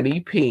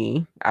Freddie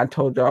P. I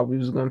told y'all we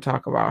was going to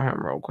talk about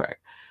him real quick.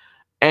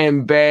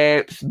 And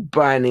Babs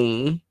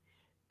Bunny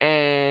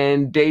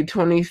and Day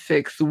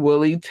 26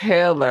 Willie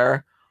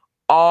Taylor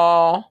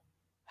all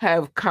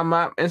have come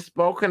up and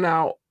spoken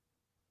out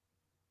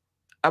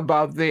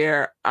about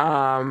their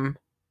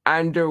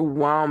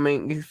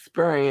underwhelming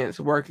experience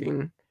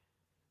working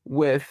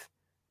with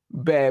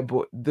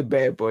the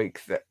Bad Boy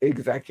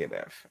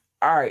executive.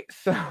 All right,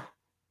 so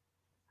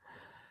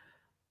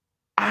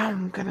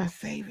I'm gonna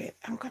save it.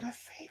 It's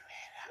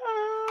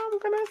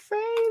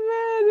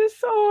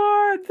so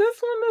hard. This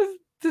one is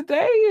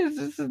today is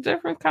just a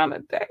different kind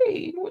of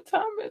day. What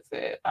time is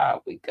it?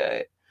 We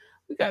good.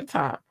 We got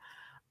time.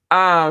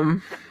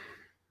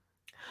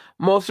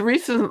 Most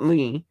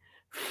recently,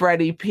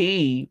 Freddie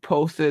P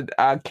posted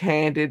a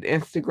candid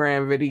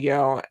Instagram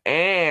video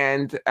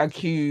and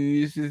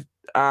accused the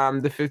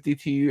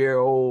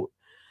 52-year-old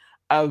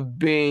of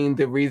being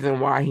the reason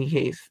why he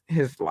hates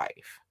his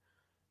life.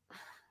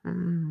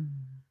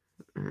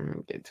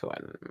 Get to it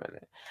in a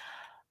minute.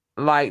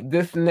 Like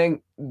this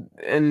nigga,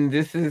 and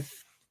this is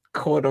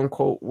quote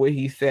unquote what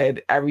he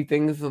said.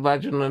 Everything is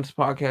alleged on this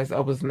podcast. I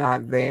was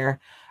not there.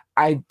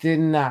 I did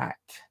not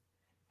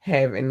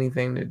have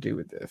anything to do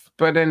with this.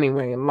 But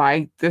anyway,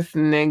 like this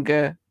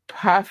nigga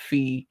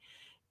Puffy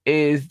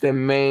is the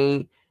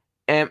main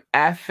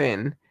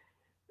effing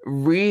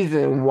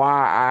reason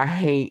why I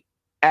hate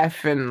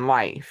effing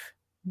life,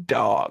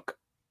 dog.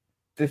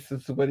 This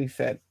is what he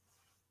said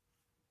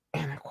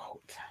in a quote.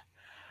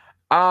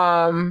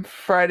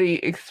 Freddie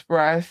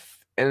expressed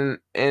in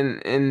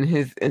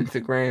his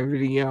Instagram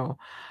video,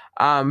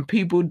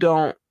 people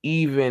don't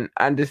even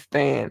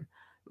understand.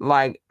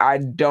 Like, I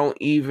don't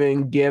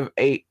even give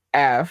a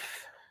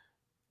F.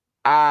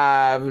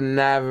 I've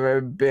never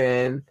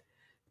been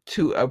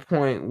to a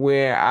point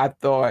where I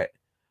thought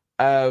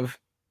of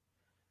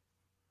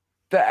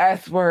the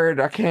S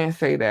word. I can't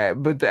say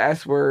that, but the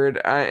S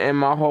word in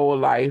my whole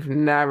life.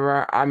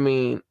 Never. I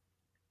mean,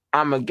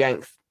 I'm a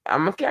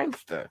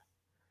gangster.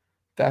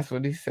 That's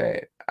what he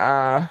said.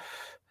 I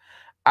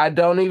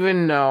don't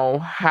even know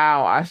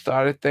how I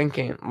started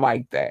thinking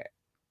like that.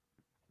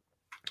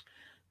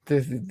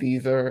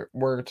 These are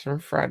words from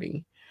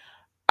Freddie.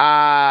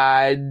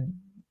 I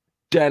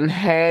done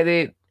had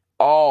it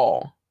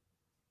all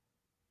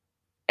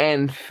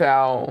and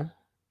fell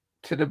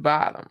to the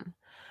bottom.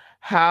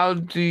 How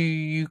do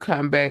you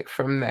come back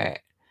from that?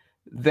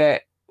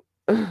 That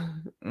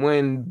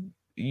when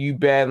you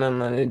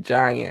battling a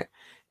giant,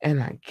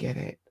 and I get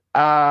it.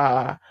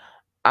 I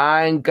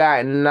ain't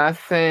got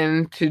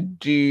nothing to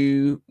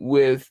do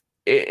with it.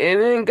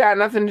 It ain't got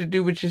nothing to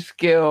do with your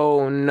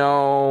skill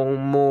no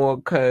more,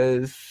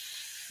 because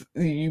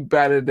you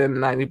better than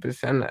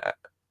 90%.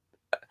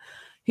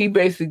 He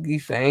basically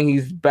saying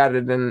he's better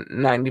than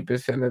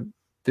 90% of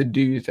the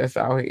dudes that's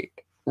out here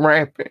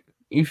rapping.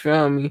 You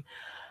feel me?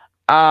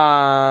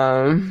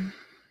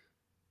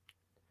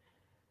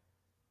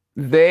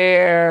 He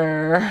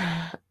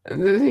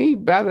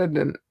better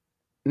than.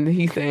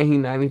 He's saying he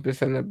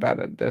 90%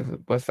 better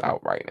than what's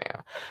out right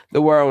now.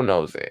 The world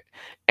knows it.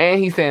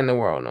 And he's saying the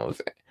world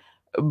knows it.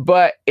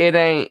 But it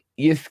ain't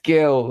your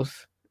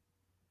skills.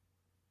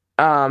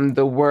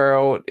 The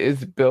world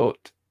is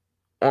built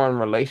on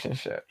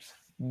relationships,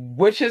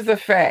 which is a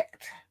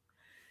fact.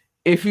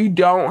 If you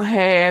don't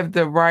have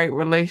the right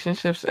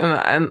relationships,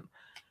 and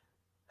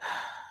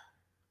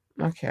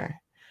okay,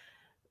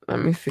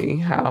 let me see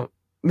how,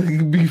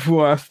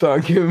 before I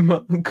start giving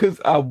up, because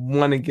I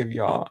want to give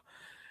y'all,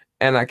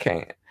 and I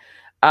can't.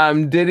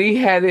 Diddy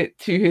headed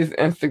to his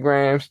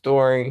Instagram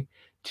story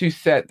to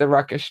set the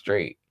record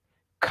straight.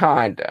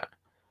 Kinda.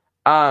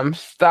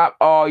 Stop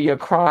all your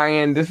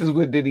crying. This is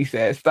what Diddy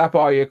said. Stop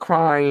all your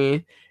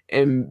crying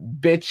and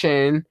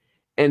bitching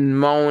and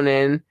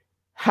moaning.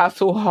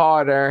 Hustle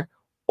harder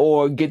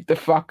or get the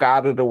fuck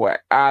out of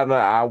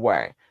our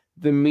way.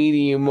 The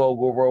media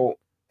mogul wrote,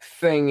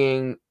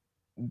 singing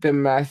the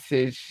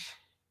message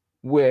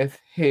with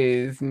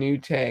his new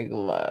tag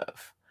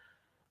Love.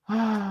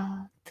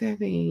 Oh, did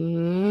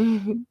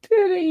he?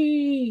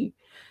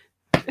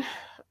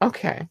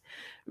 Okay.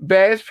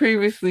 Baz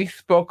previously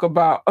spoke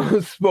out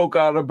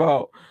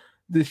about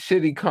the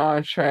shitty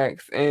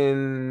contracts,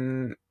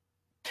 and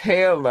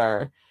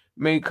Taylor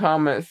made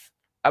comments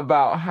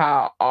about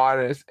how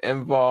artists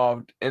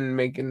involved in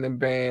making the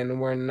band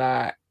were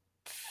not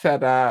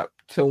set up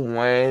to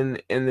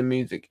win in the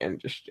music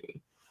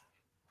industry.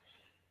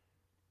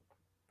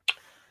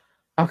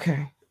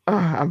 Okay.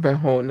 I've been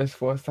holding this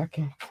for a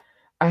second.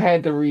 I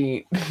had to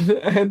read,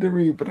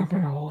 but I've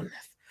been holding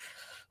this.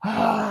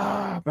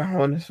 I've been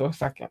holding this for a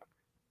second.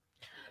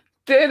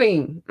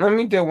 Diddy, let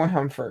me deal with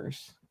him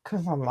first,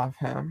 because I love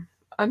him.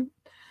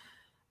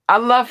 I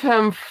love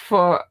him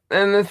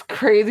and it's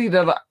crazy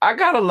that I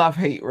got a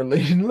love-hate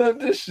relationship.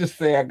 Let's just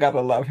say I got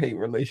a love-hate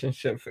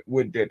relationship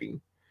with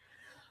Diddy.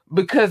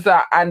 Because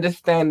I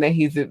understand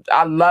that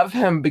I love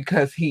him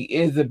because he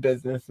is a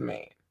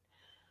businessman.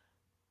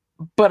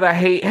 But I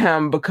hate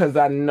him because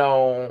I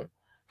know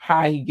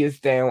how he gets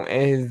down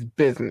in his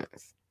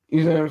business.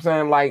 You know what I'm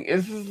saying? Like,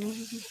 it's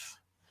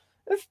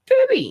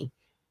Diddy.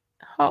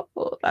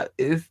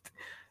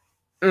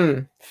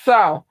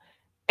 So,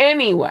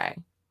 anyway,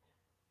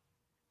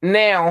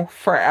 now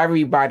for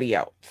everybody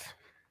else.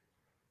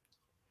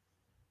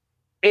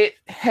 It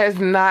has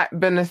not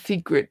been a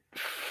secret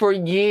for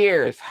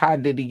years how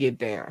did he get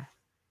down.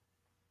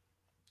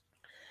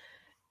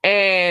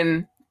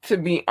 And to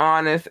be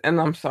honest, and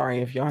I'm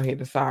sorry if y'all hear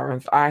the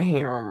sirens, I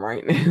hear them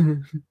right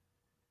now.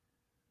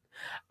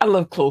 I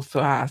live close to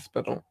a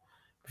hospital,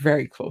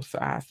 very close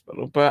to a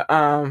hospital, but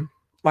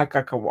like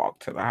I could walk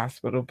to the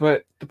hospital.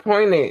 But the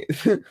point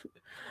is,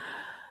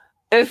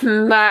 it's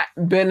not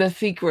been a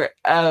secret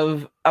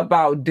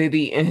about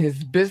Diddy and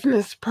his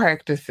business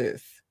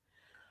practices.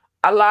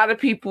 A lot of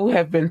people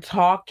have been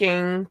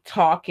talking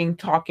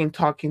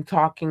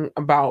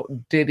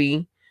about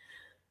Diddy,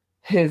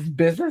 his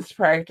business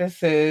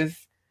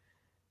practices,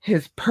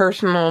 his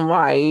personal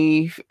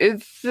life.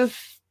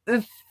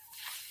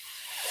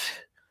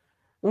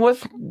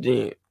 What's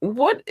new?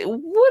 What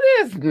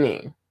is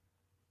new?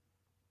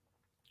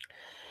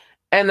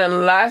 And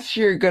unless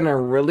you're gonna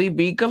really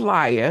be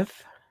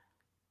Goliath,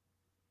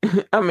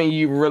 I mean,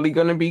 you're really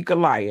gonna be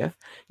Goliath.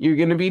 You're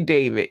gonna be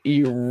David.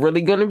 You're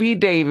really gonna be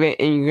David,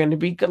 and you're gonna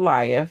be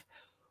Goliath.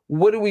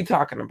 What are we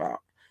talking about?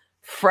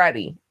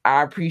 Freddie,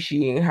 I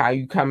appreciate how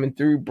you coming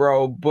through,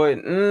 bro, but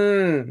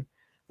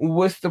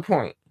what's the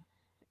point?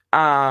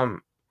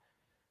 And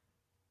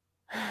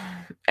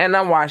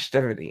I watched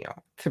the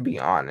video, to be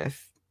honest,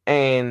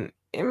 and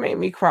it made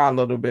me cry a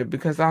little bit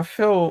because I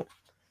feel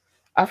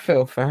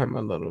for him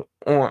a little.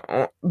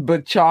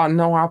 But y'all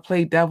know I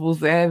play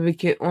devil's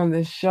advocate on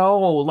this show.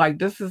 Like,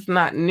 this is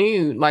not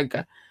new. Like,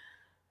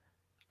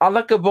 I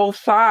look at both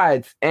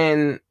sides,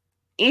 and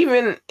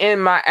even in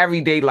my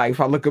everyday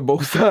life, I look at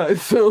both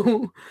sides.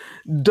 So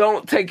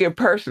don't take it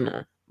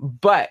personal.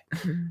 But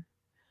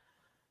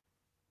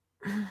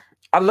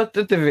I looked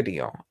at the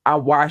video. I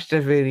watched the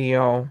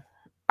video.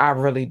 I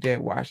really did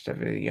watch the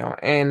video.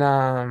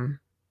 And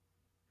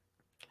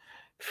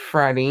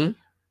Freddie.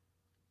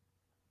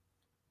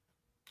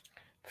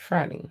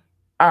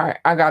 All right,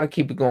 I gotta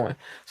keep it going.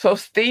 So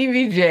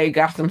Stevie J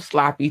got some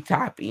sloppy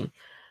toppy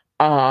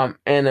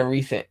in a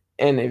recent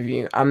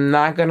interview. I'm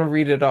not gonna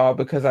read it all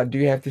because I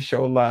do have to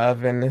show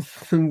love, and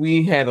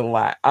we had a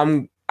lot.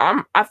 I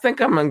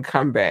think I'm gonna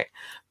come back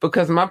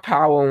because my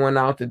power went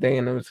out today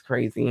and it was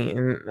crazy,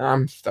 and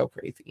I'm still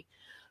crazy.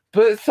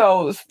 But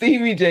so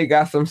Stevie J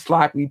got some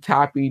sloppy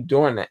toppy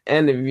during the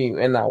interview,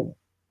 and I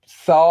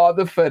saw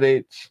the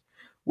footage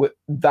with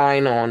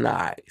Thine Own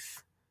Eyes.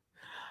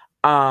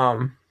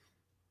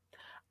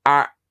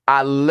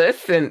 I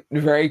listened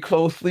very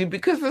closely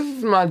because this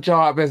is my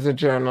job as a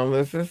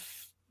journalist.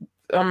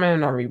 I'm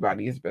in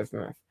everybody's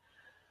business.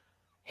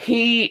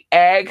 He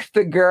asked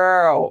the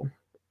girl,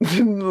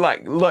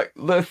 like, look,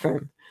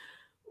 listen,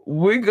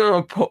 we're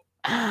gonna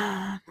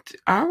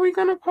are we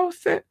gonna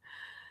post it?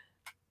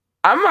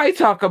 I might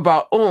talk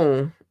about,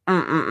 no,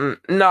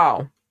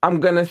 I'm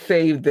gonna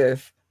save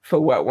this for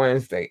Wet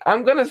Wednesday.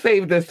 I'm going to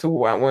save this for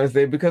Wet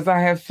Wednesday because I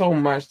have so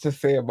much to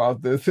say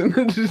about this. And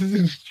this is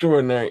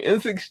extraordinary.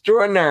 It's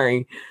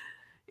extraordinary.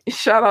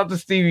 Shout out to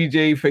Stevie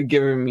J for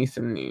giving me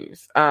some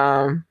news.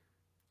 I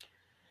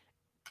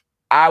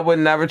would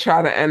never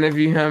try to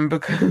interview him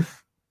because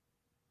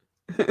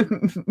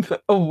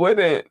I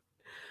wouldn't.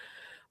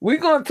 We're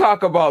going to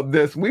talk about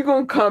this. We're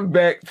going to come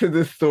back to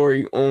this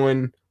story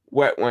on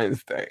Wet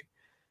Wednesday.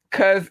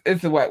 Because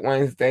it's Wet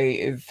Wednesday.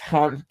 It's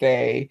hump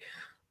day.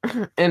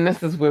 And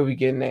this is where we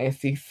get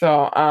nasty.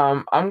 So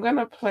I'm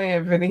gonna play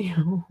a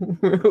video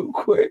real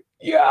quick.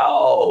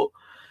 Yo,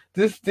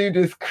 this dude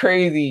is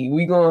crazy.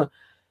 We gonna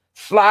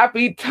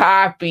sloppy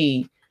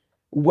toppy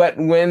Wet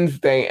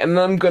Wednesday, and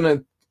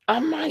I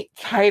might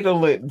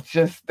title it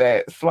just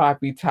that,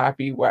 Sloppy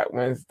Toppy Wet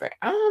Wednesday.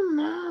 I don't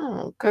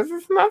know, because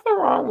there's nothing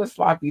wrong with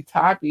sloppy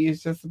toppy.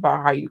 It's just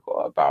about how you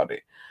go about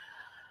it.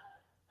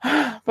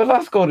 But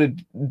let's go to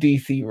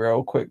DC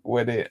real quick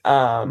with it.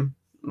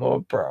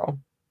 Lord bro.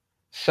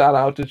 Shout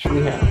out to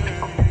Tree Ham.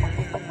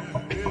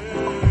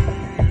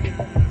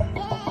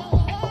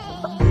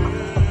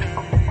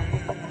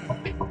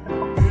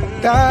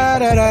 Da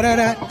da da da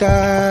da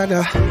da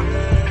da.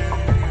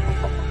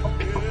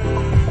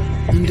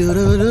 Do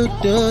do do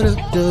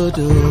do do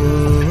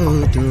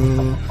do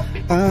do.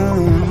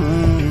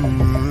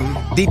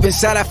 Deep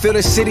inside, I feel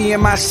the city in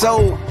my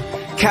soul.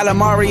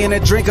 Calamari in a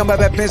drink, I'm up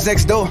at Ben's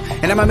next door.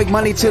 And I'ma make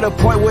money to the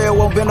point where it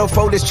won't be no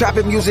fold. This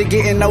trapping music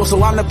getting old,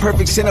 so I'm the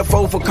perfect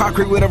centerfold for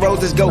concrete where the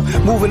roses go.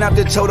 Moving up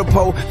the toe to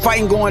pole,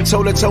 fighting going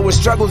toe to toe with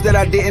struggles that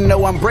I didn't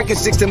know. I'm breaking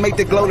six to make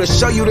the glow, to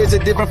show you there's a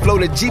different flow.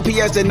 The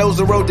GPS that knows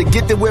the road to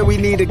get to where we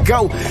need to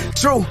go.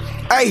 True.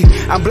 Hey,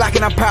 I'm black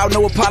and I'm proud,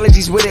 no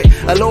apologies with it.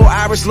 A little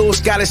Irish, little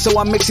Scottish, so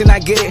I'm mixing, I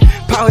get it.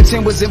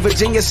 Powhatan was in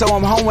Virginia, so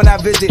I'm home when I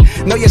visit.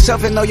 Know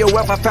yourself and know your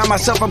wealth, I found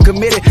myself, I'm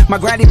committed. My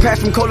granny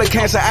passed from colon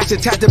cancer, I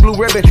should tap the blue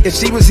ribbon. If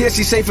she was here,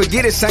 she say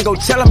forget it, son, go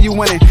tell them you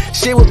winning.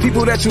 Share with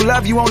people that you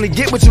love, you only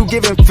get what you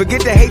giving.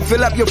 Forget the hate,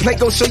 fill up your plate,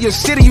 go show your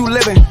city you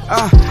living.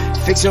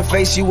 Fix your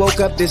face, you woke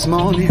up this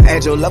morning.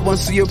 Add your loved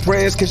ones to your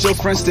prayers, cause your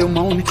friends still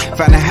moaning.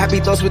 Find the happy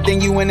thoughts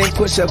within you and then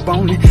push up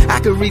on it. I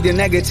could read the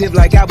negative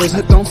like I was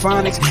hooked on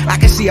phonics. I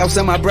can see how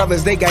some of my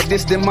brothers, they got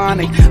this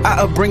demonic.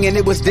 Our upbringing,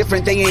 it was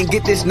different, they ain't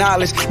get this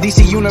knowledge.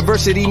 DC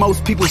University,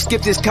 most people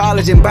skip this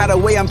college. And by the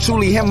way, I'm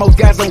truly him, most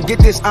guys don't get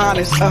this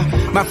honest.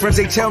 My friends,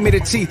 they tell me the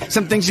T,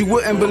 some things you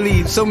wouldn't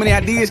believe. So many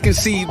ideas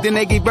conceived, then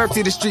they gave birth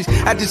to the streets.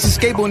 I just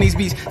escape on these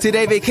beats,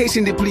 today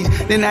vacation depletes.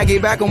 Then I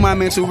get back on my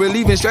mental,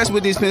 relieving stress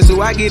with this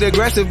pencil. I get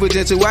aggressive but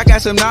gentle, I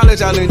got some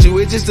knowledge I'll lend you.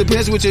 It just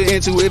depends what you're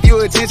into. If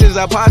your intentions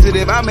are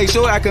positive, I make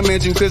sure I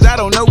commend you. Cause I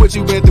don't know what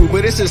you've been through,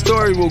 but it's a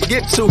story we'll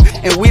get to.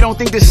 And we don't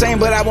think the same,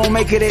 but I won't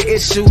make it an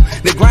issue.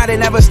 The grind, it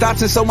never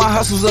stops, and so my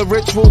hustle's a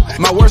ritual.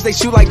 My words, they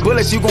shoot like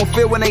bullets, you gon'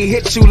 feel when they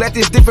hit you. Let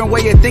this different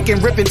way of thinking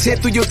rip and tear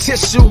through your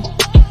tissue.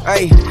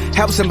 Hey,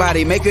 help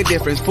somebody, make a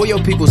difference. For your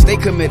people, stay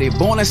committed.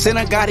 Born a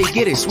sinner, gotta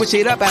get it. Switch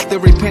it up after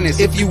repentance.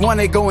 If you want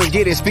it, go and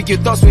get it. Speak your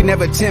thoughts, we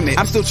never timid.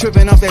 I'm still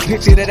tripping off that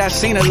picture that I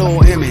seen a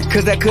little image.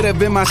 Cause that could have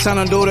been my son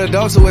or daughter,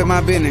 dog, so with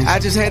my business. I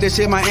just had to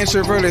share my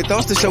introverted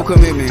thoughts to show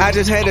commitment. I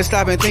just had to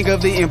stop and think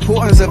of the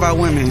importance of our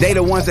women. They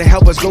the ones that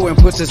help us go and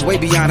push us way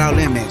beyond our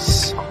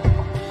limits.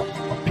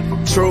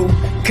 True,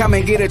 come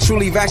and get a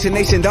truly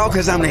vaccination, dog,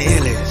 cause I'm the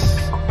illest.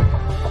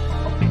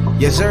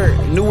 Yes, sir.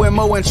 New and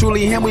Mo and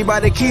truly him, we bout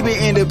to keep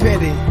it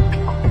independent.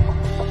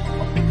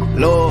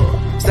 Lord,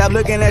 stop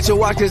looking at your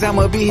watch, cause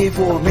I'ma be here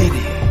for a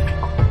minute.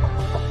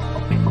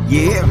 You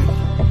hear me?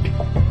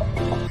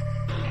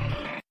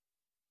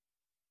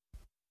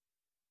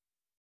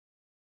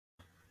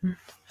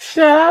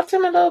 Shout out to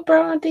my little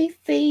bro in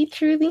DC,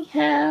 Truly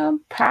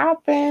Him,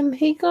 poppin'.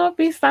 He gonna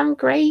be some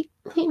great.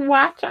 He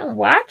watch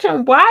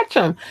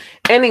him.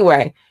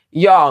 Anyway,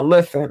 y'all,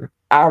 listen.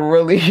 I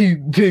really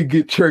did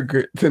get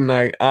triggered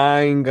tonight. I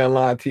ain't gonna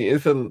lie to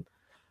you.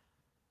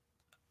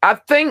 I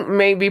think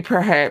maybe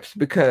perhaps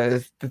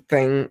because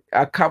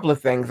a couple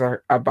of things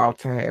are about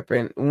to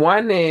happen.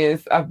 One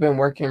is I've been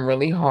working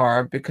really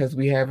hard because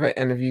we have an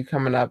interview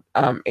coming up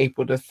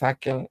April the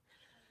 2nd.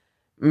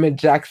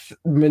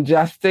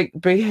 Majestic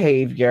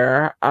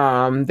Behavior.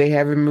 They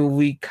have a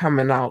movie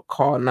coming out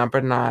called Number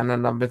 9,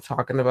 and I've been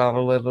talking about a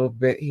little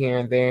bit here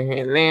and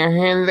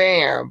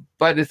there,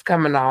 but it's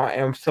coming out,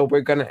 and so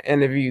we're gonna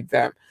interview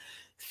them.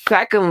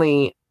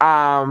 Secondly,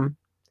 I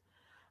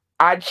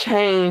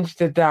changed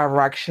the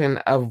direction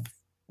of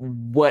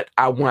what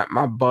I want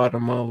my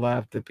Baltimore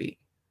love to be,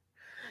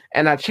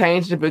 and I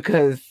changed it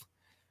because,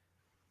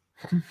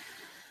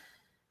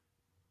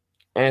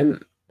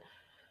 and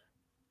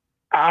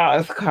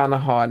it's kind of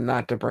hard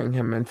not to bring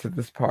him into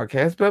this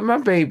podcast, but my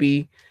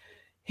baby,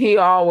 he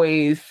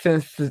always,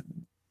 since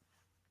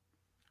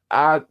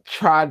I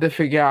tried to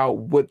figure out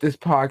what this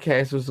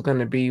podcast was going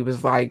to be,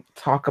 was like,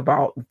 talk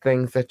about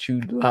things that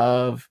you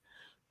love,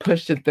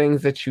 push the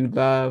things that you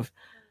love,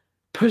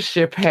 push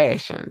your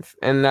passions.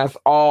 And that's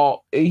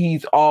all,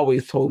 he's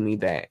always told me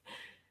that.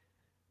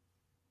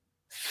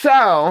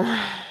 So,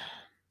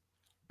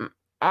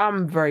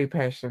 I'm very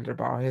passionate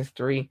about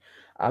history.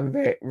 I'm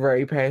very,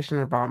 very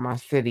passionate about my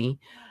city.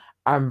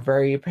 I'm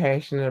very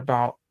passionate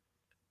about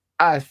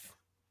us,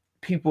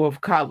 people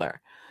of color.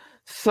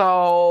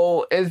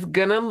 So it's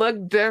gonna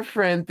look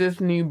different.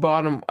 This new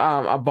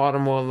a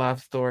Baltimore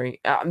love story.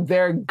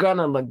 They're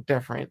gonna look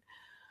different,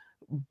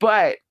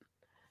 but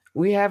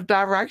we have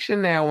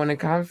direction now when it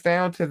comes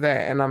down to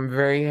that, and I'm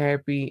very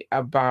happy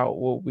about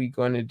what we're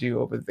gonna do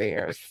over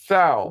there.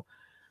 So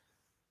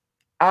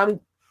I'm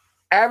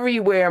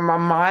everywhere. My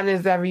mind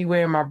is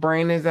everywhere. My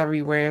brain is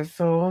everywhere.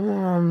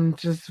 So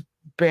just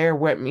bear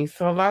with me.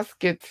 So let's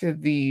get to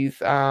these.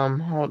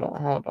 Hold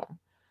on.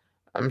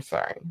 I'm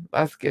sorry.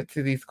 Let's get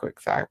to these quick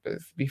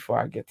cyphers before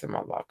I get to my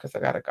love, because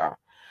I gotta go.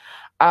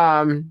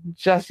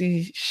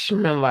 Jussie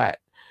Smollett,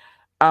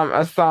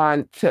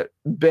 assigned to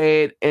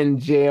bed in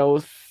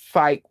jail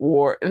psych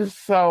ward, and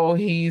so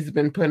he's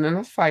been put in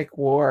a psych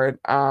ward.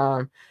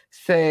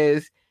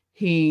 Says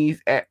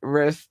he's at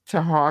risk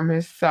to harm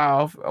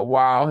himself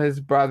while his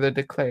brother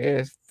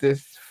declares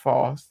this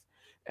false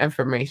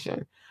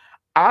information.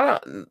 I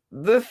don't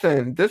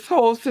listen. This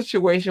whole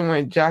situation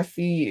with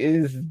Jesse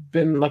is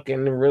been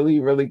looking really,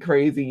 really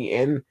crazy,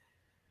 and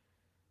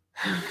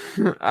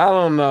I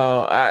don't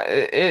know.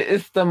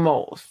 It's the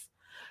most.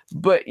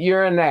 But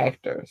you're an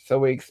actor, so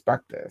we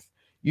expect this.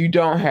 You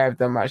don't have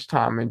that much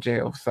time in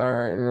jail,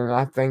 sir, and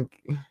I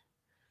think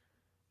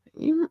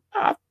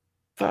I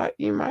thought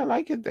you might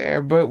like it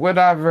there, but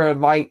whatever.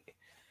 Like,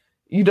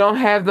 you don't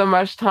have that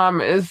much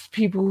time. It's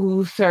people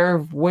who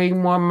serve way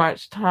more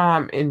much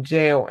time in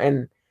jail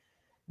and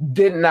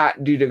did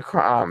not do the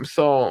crime.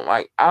 So,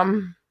 like,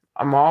 I'm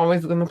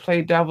always gonna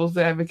play devil's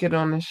advocate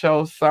on the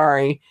show.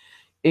 Sorry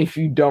if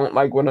you don't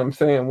like what I'm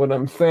saying. What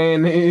I'm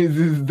saying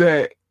is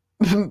that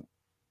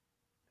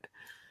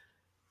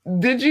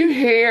did you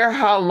hear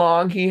how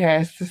long he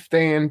has to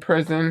stay in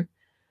prison?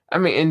 I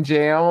mean, in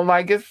jail.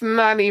 Like, it's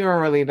not even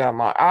really that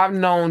long. I've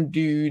known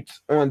dudes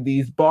on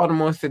these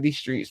Baltimore City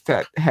streets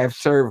that have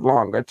served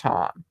longer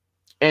time,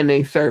 and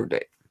they served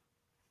it.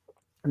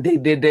 They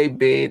did their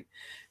bid.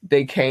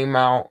 They came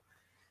out,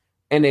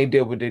 and they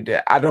did what they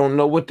did. I don't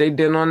know what they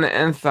did on the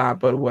inside,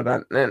 but what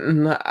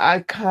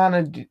I kind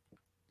of do,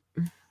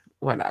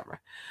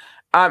 whatever.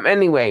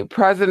 Anyway,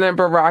 President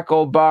Barack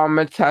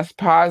Obama tests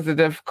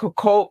positive for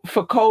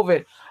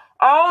COVID.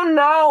 Oh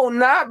no,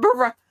 not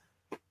Barack.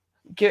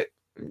 Get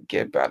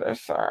better,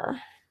 sir.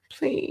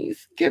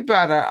 Please get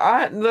better.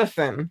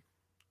 Listen.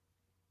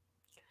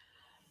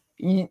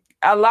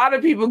 A lot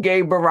of people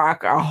gave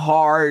Barack a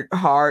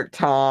hard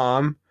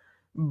time,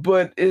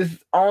 but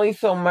it's only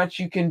so much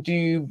you can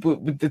do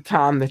with the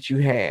time that you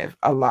have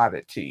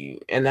allotted to you.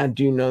 And I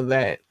do know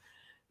that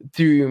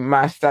through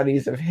my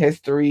studies of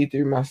history,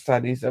 through my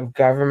studies of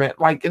government.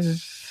 Like,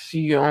 it's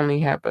you only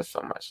have but so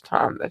much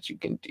time that you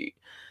can do.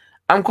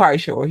 I'm quite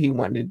sure he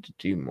wanted to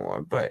do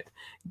more, but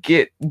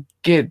get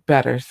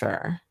better,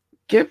 sir.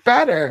 Get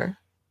better.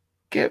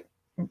 Get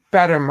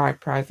better, my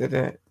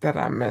president that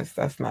I miss.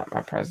 That's not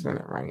my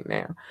president right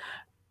now.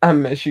 I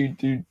miss you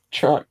through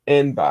Trump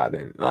and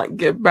Biden. Like,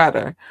 get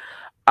better.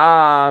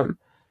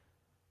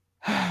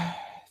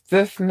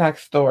 This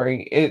next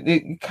story,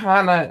 it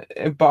kind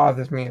of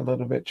bothers me a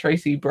little bit.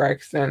 Tracy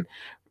Braxton,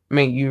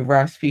 may you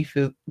rest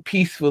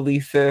peacefully,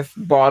 sis.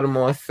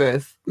 Baltimore,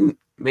 sis.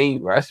 May you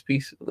rest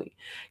peacefully.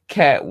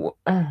 Cat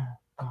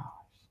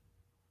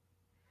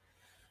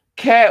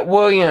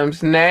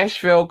Williams,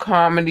 Nashville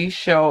comedy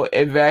show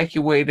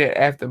evacuated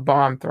after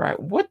bomb threat.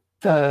 What?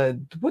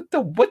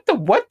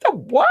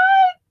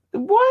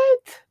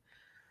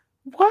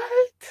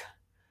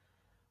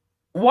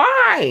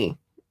 Why?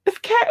 It's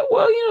Cat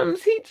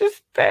Williams. He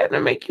just there to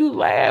make you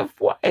laugh.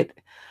 What?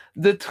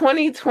 The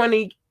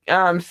 2020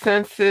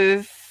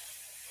 census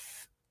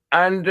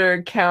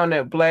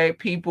undercounted Black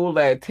people,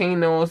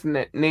 Latinos,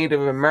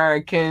 Native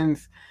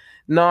Americans,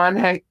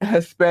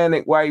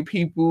 non-Hispanic white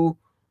people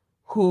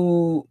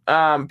who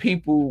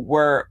people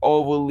were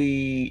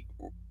overly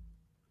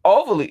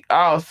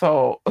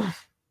also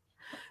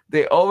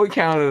they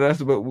overcounted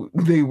us, but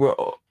they were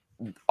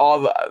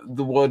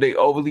they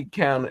overly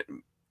counted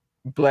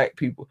Black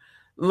people.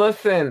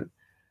 Listen,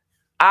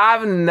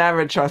 I've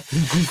never trusted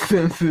the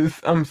census.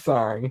 I'm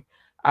sorry.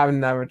 I've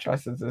never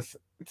trusted the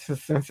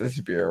Census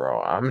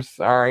Bureau. I'm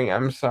sorry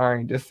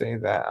to say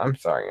that. I'm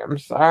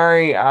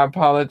sorry. I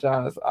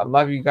apologize. I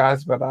love you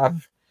guys, but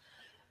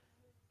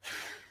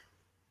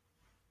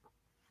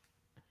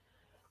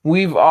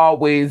we've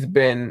always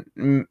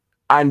been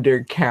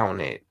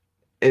undercounted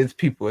as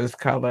people as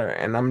color,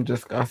 and I'm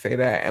just gonna say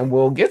that, and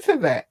we'll get to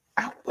that.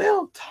 I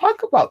will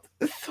talk about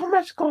there's so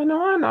much going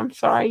on. I'm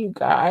sorry, you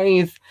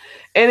guys.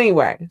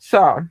 Anyway,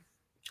 so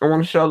I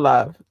want to show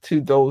love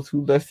to those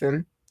who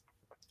listen.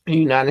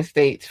 United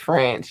States,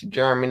 France,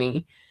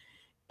 Germany,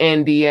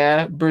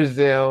 India,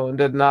 Brazil,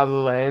 the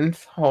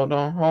Netherlands. Hold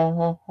on.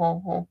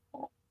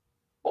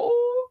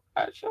 Oh,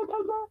 I show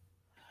love.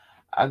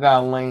 I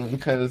got lame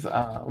because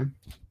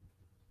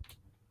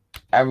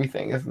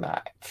everything is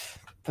not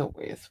the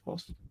way it's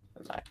supposed to be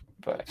tonight,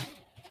 but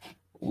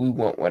we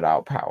went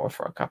without power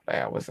for a couple of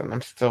hours, and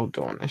I'm still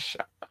doing this show.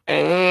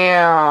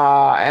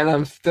 And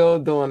I'm still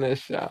doing this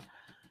show.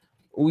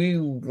 We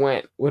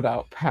went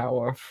without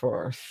power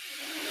for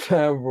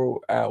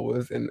several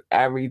hours, and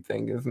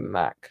everything is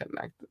not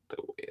connected the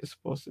way it's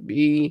supposed to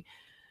be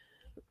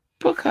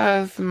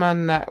because my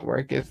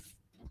network is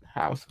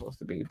how it's supposed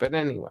to be. But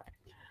anyway.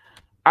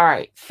 All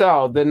right.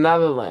 So the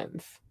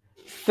Netherlands,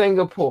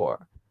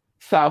 Singapore,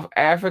 South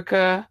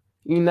Africa,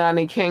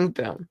 United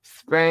Kingdom,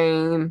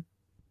 Spain,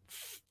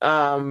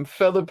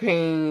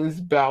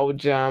 Philippines,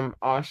 Belgium,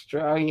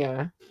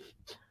 Australia.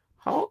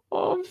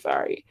 I'm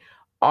sorry.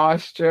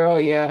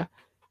 Australia,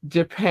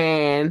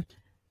 Japan,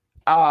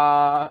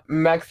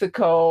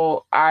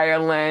 Mexico,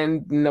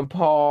 Ireland,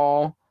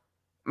 Nepal,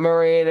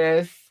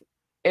 Mauritius,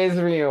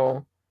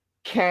 Israel,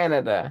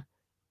 Canada,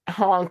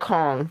 Hong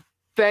Kong.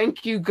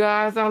 Thank you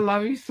guys. I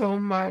love you so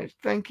much.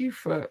 Thank you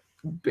for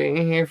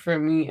being here for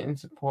me and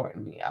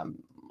supporting me. I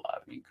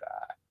love you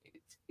guys.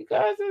 You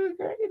guys are the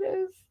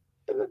greatest.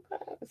 You're the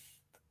best.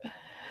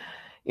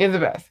 You're the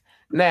best.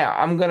 Now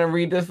I'm gonna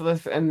read this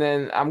list and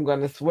then I'm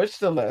gonna switch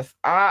the list.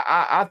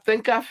 I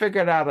think I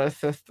figured out a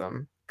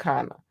system,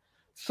 kinda.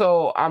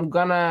 So I'm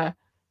gonna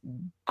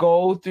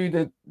go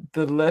through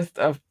the list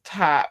of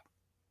top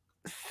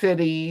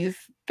cities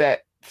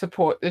that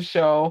support the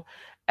show,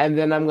 and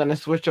then I'm gonna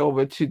switch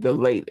over to the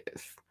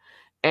latest.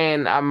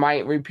 And I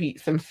might repeat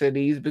some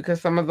cities because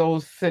some of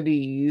those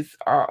cities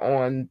are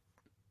on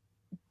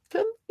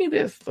the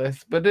latest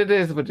list, but it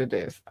is what it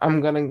is.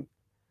 I'm gonna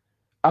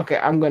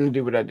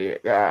do what I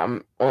did.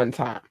 I'm on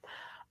time.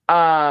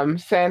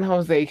 San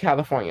Jose,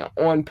 California,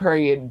 on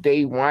period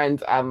day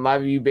ones. I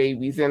love you,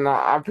 babies, and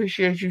I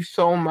appreciate you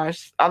so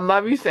much. I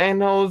love you,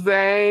 San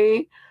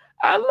Jose.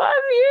 I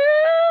love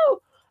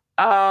you.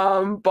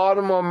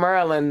 Baltimore,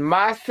 Maryland,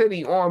 my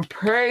city, on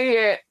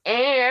period.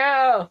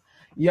 And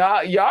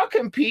y'all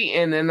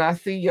competing, and I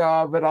see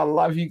y'all, but I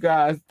love you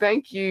guys.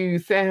 Thank you,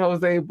 San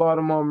Jose,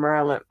 Baltimore,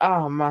 Maryland.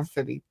 Oh, my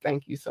city.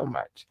 Thank you so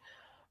much.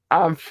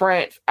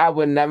 France, I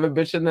would never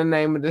butcher the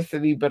name of the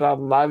city, but I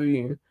love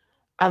you.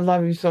 I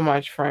love you so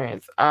much,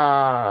 France.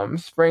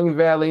 Spring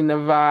Valley,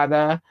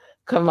 Nevada,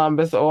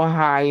 Columbus,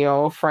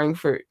 Ohio,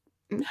 Frankfurt.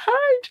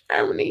 Hi,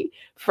 Germany.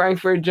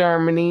 Frankfurt,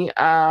 Germany.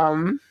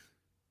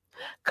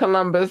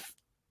 Columbus,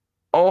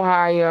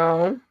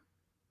 Ohio.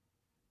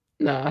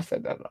 No, I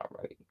said that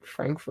already.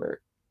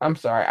 Frankfurt. I'm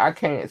sorry. I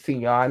can't see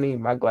y'all. I need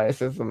my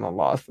glasses and I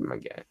lost them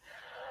again.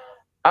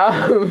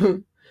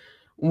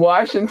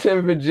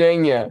 Washington,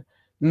 Virginia.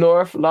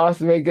 North Las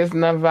Vegas,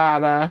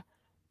 Nevada.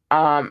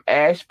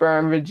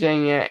 Ashburn,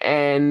 Virginia,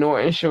 and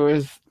Norton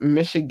Shores,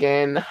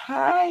 Michigan.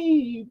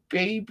 Hi,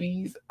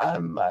 babies. I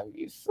love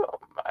you so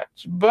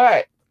much.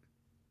 But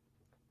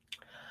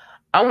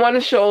I want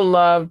to show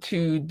love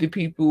to the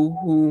people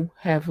who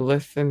have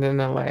listened in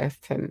the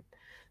last 10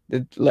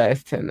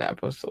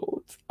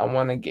 episodes. I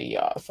want to give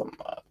y'all some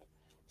love.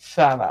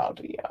 Shout out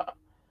to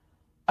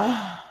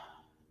y'all.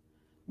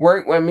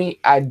 Work with me.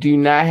 I do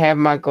not have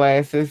my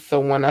glasses, so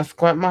when I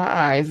squint my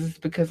eyes, it's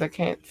because I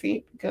can't see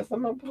it because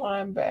I'm a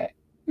blind bat.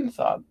 It's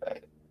all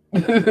good.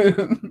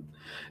 It's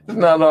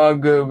not all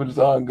good, but it's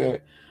all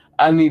good.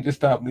 I need to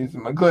stop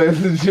losing my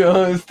glasses,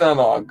 y'all. It's not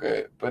all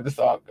good, but it's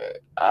all good.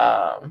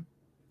 All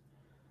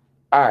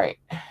right.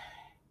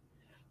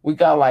 We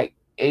got like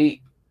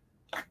 8.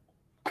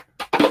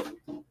 No,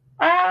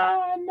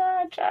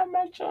 I tried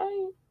my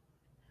joint.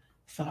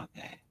 It's all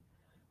good.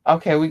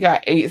 Okay, we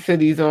got 8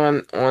 cities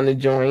on the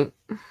joint,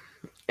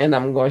 and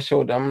I'm going to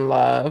show them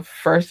love.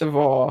 First of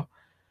all,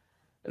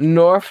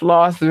 North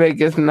Las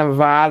Vegas,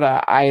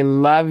 Nevada. I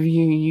love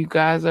you. You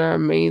guys are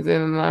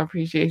amazing, and I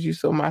appreciate you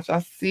so much. I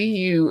see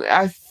you.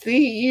 I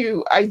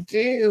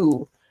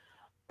do.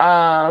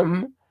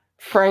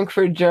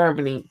 Frankfurt,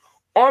 Germany.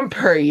 On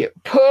period.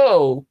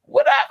 Pooh.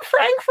 What up,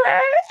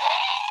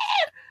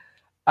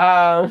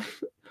 Frankfurt?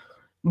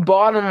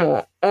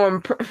 Baltimore.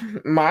 On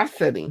my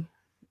city.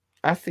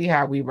 I see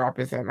how we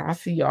represent. I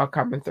see y'all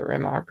coming through,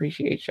 and I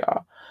appreciate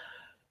y'all.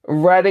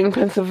 Reading,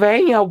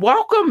 Pennsylvania.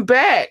 Welcome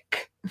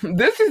back.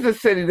 This is a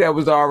city that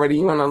was already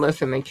on the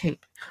list and they came.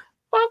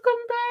 Welcome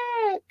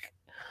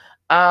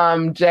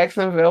back.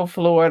 Jacksonville,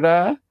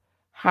 Florida.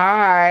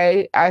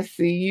 Hi. I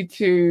see you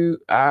too.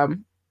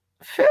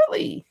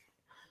 Philly.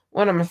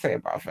 What am I say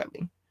about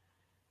Philly?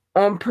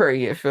 On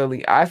period,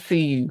 Philly. I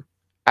see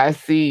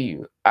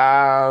you.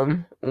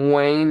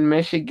 Wayne,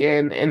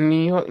 Michigan, and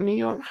New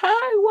York.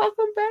 Hi,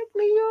 welcome back,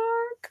 New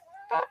York.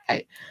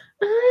 Hi.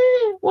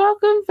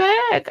 Welcome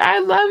back. I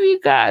love you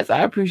guys.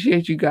 I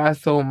appreciate you guys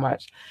so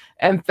much.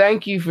 And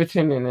thank you for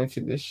tuning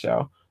into this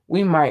show.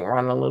 We might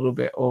run a little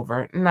bit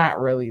over. Not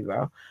really,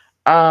 though.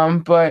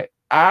 But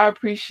I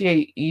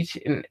appreciate each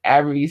and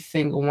every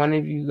single one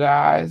of you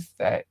guys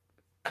that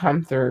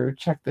come through,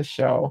 check the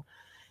show.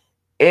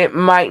 It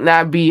might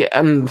not be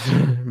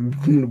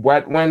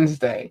Wet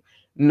Wednesday.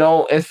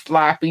 No, it's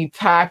sloppy,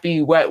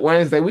 toppy, Wet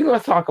Wednesday. We're going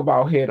to talk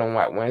about Head on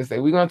Wet Wednesday.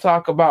 We're going to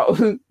talk about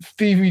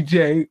Stevie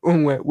J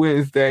on Wet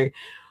Wednesday.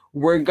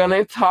 We're going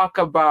to talk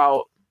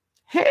about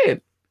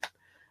Head,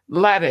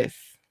 lettuce.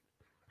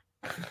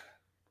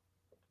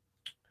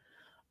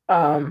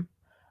 I'm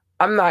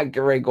not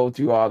going to go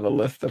through all the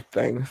list of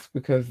things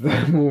because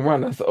that will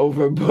run us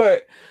over,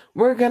 but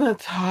we're going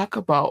to talk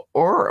about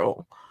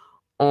oral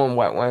on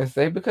Wet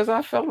Wednesday because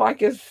I feel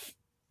like it's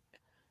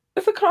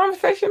a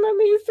conversation that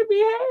needs to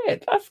be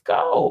had. Let's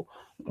go.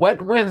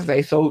 Wet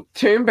Wednesday. So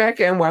tune back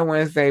in Wet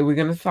Wednesday. We're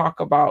going to talk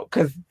about,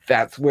 because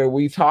that's where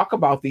we talk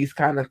about these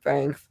kind of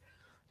things.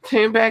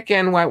 Tune back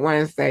in Wet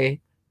Wednesday.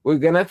 We're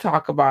going to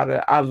talk about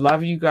it. I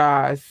love you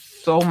guys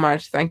so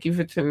much. Thank you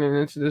for tuning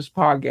into this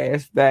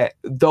podcast.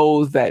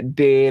 Those that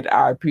did,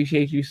 I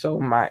appreciate you so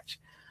much.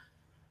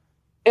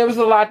 It was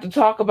a lot to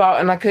talk about,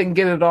 and I couldn't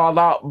get it all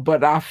out,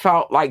 but I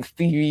felt like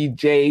Stevie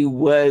J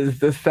was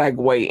the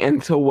segue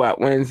into Wet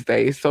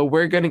Wednesday. So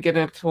we're going to get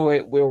into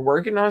it. We're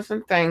working on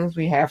some things.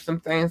 We have some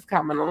things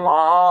coming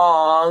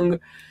along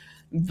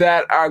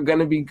that are going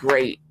to be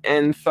great.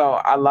 And so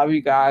I love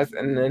you guys.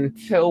 And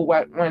until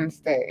Wet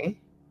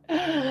Wednesday,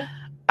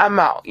 I'm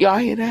out. Y'all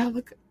hear that?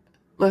 Look.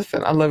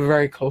 Listen, I live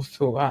very close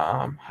to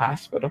a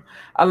hospital.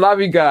 I love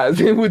you guys.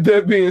 And with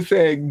that being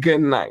said,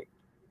 good night.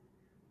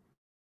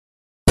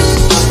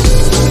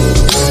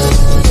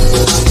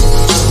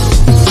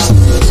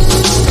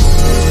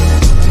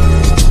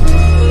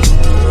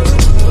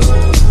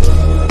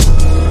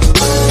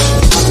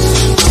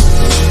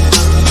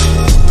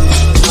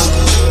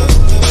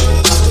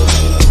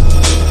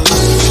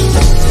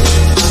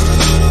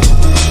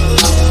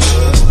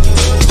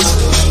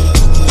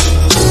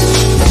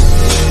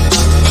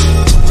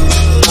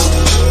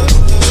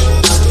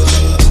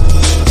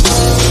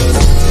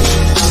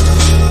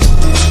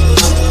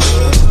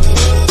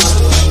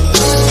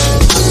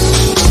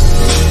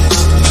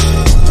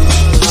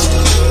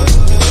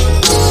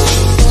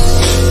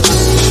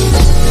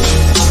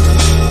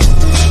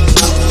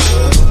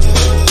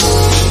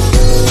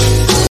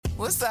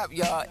 What's up,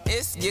 y'all?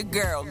 It's your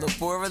girl,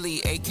 Labora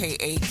Lee,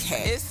 aka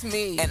K. It's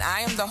me, and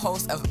I am the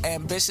host of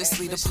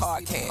Ambitiously the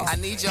Podcast. I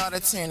need y'all to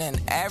tune in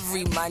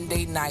every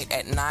Monday night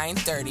at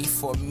 9:30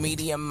 for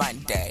Media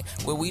Monday,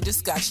 where we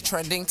discuss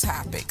trending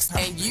topics.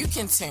 And you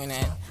can tune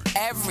in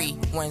every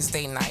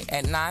Wednesday night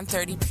at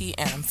 9:30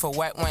 p.m. for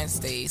Wet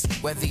Wednesdays,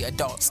 where the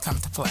adults come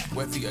to play.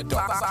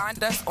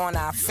 Find us on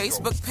our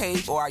Facebook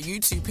page or our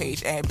YouTube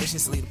page,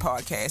 Ambitiously the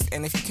Podcast.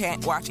 And if you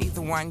can't watch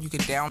either one, you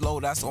can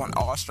download us on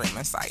all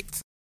streaming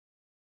sites.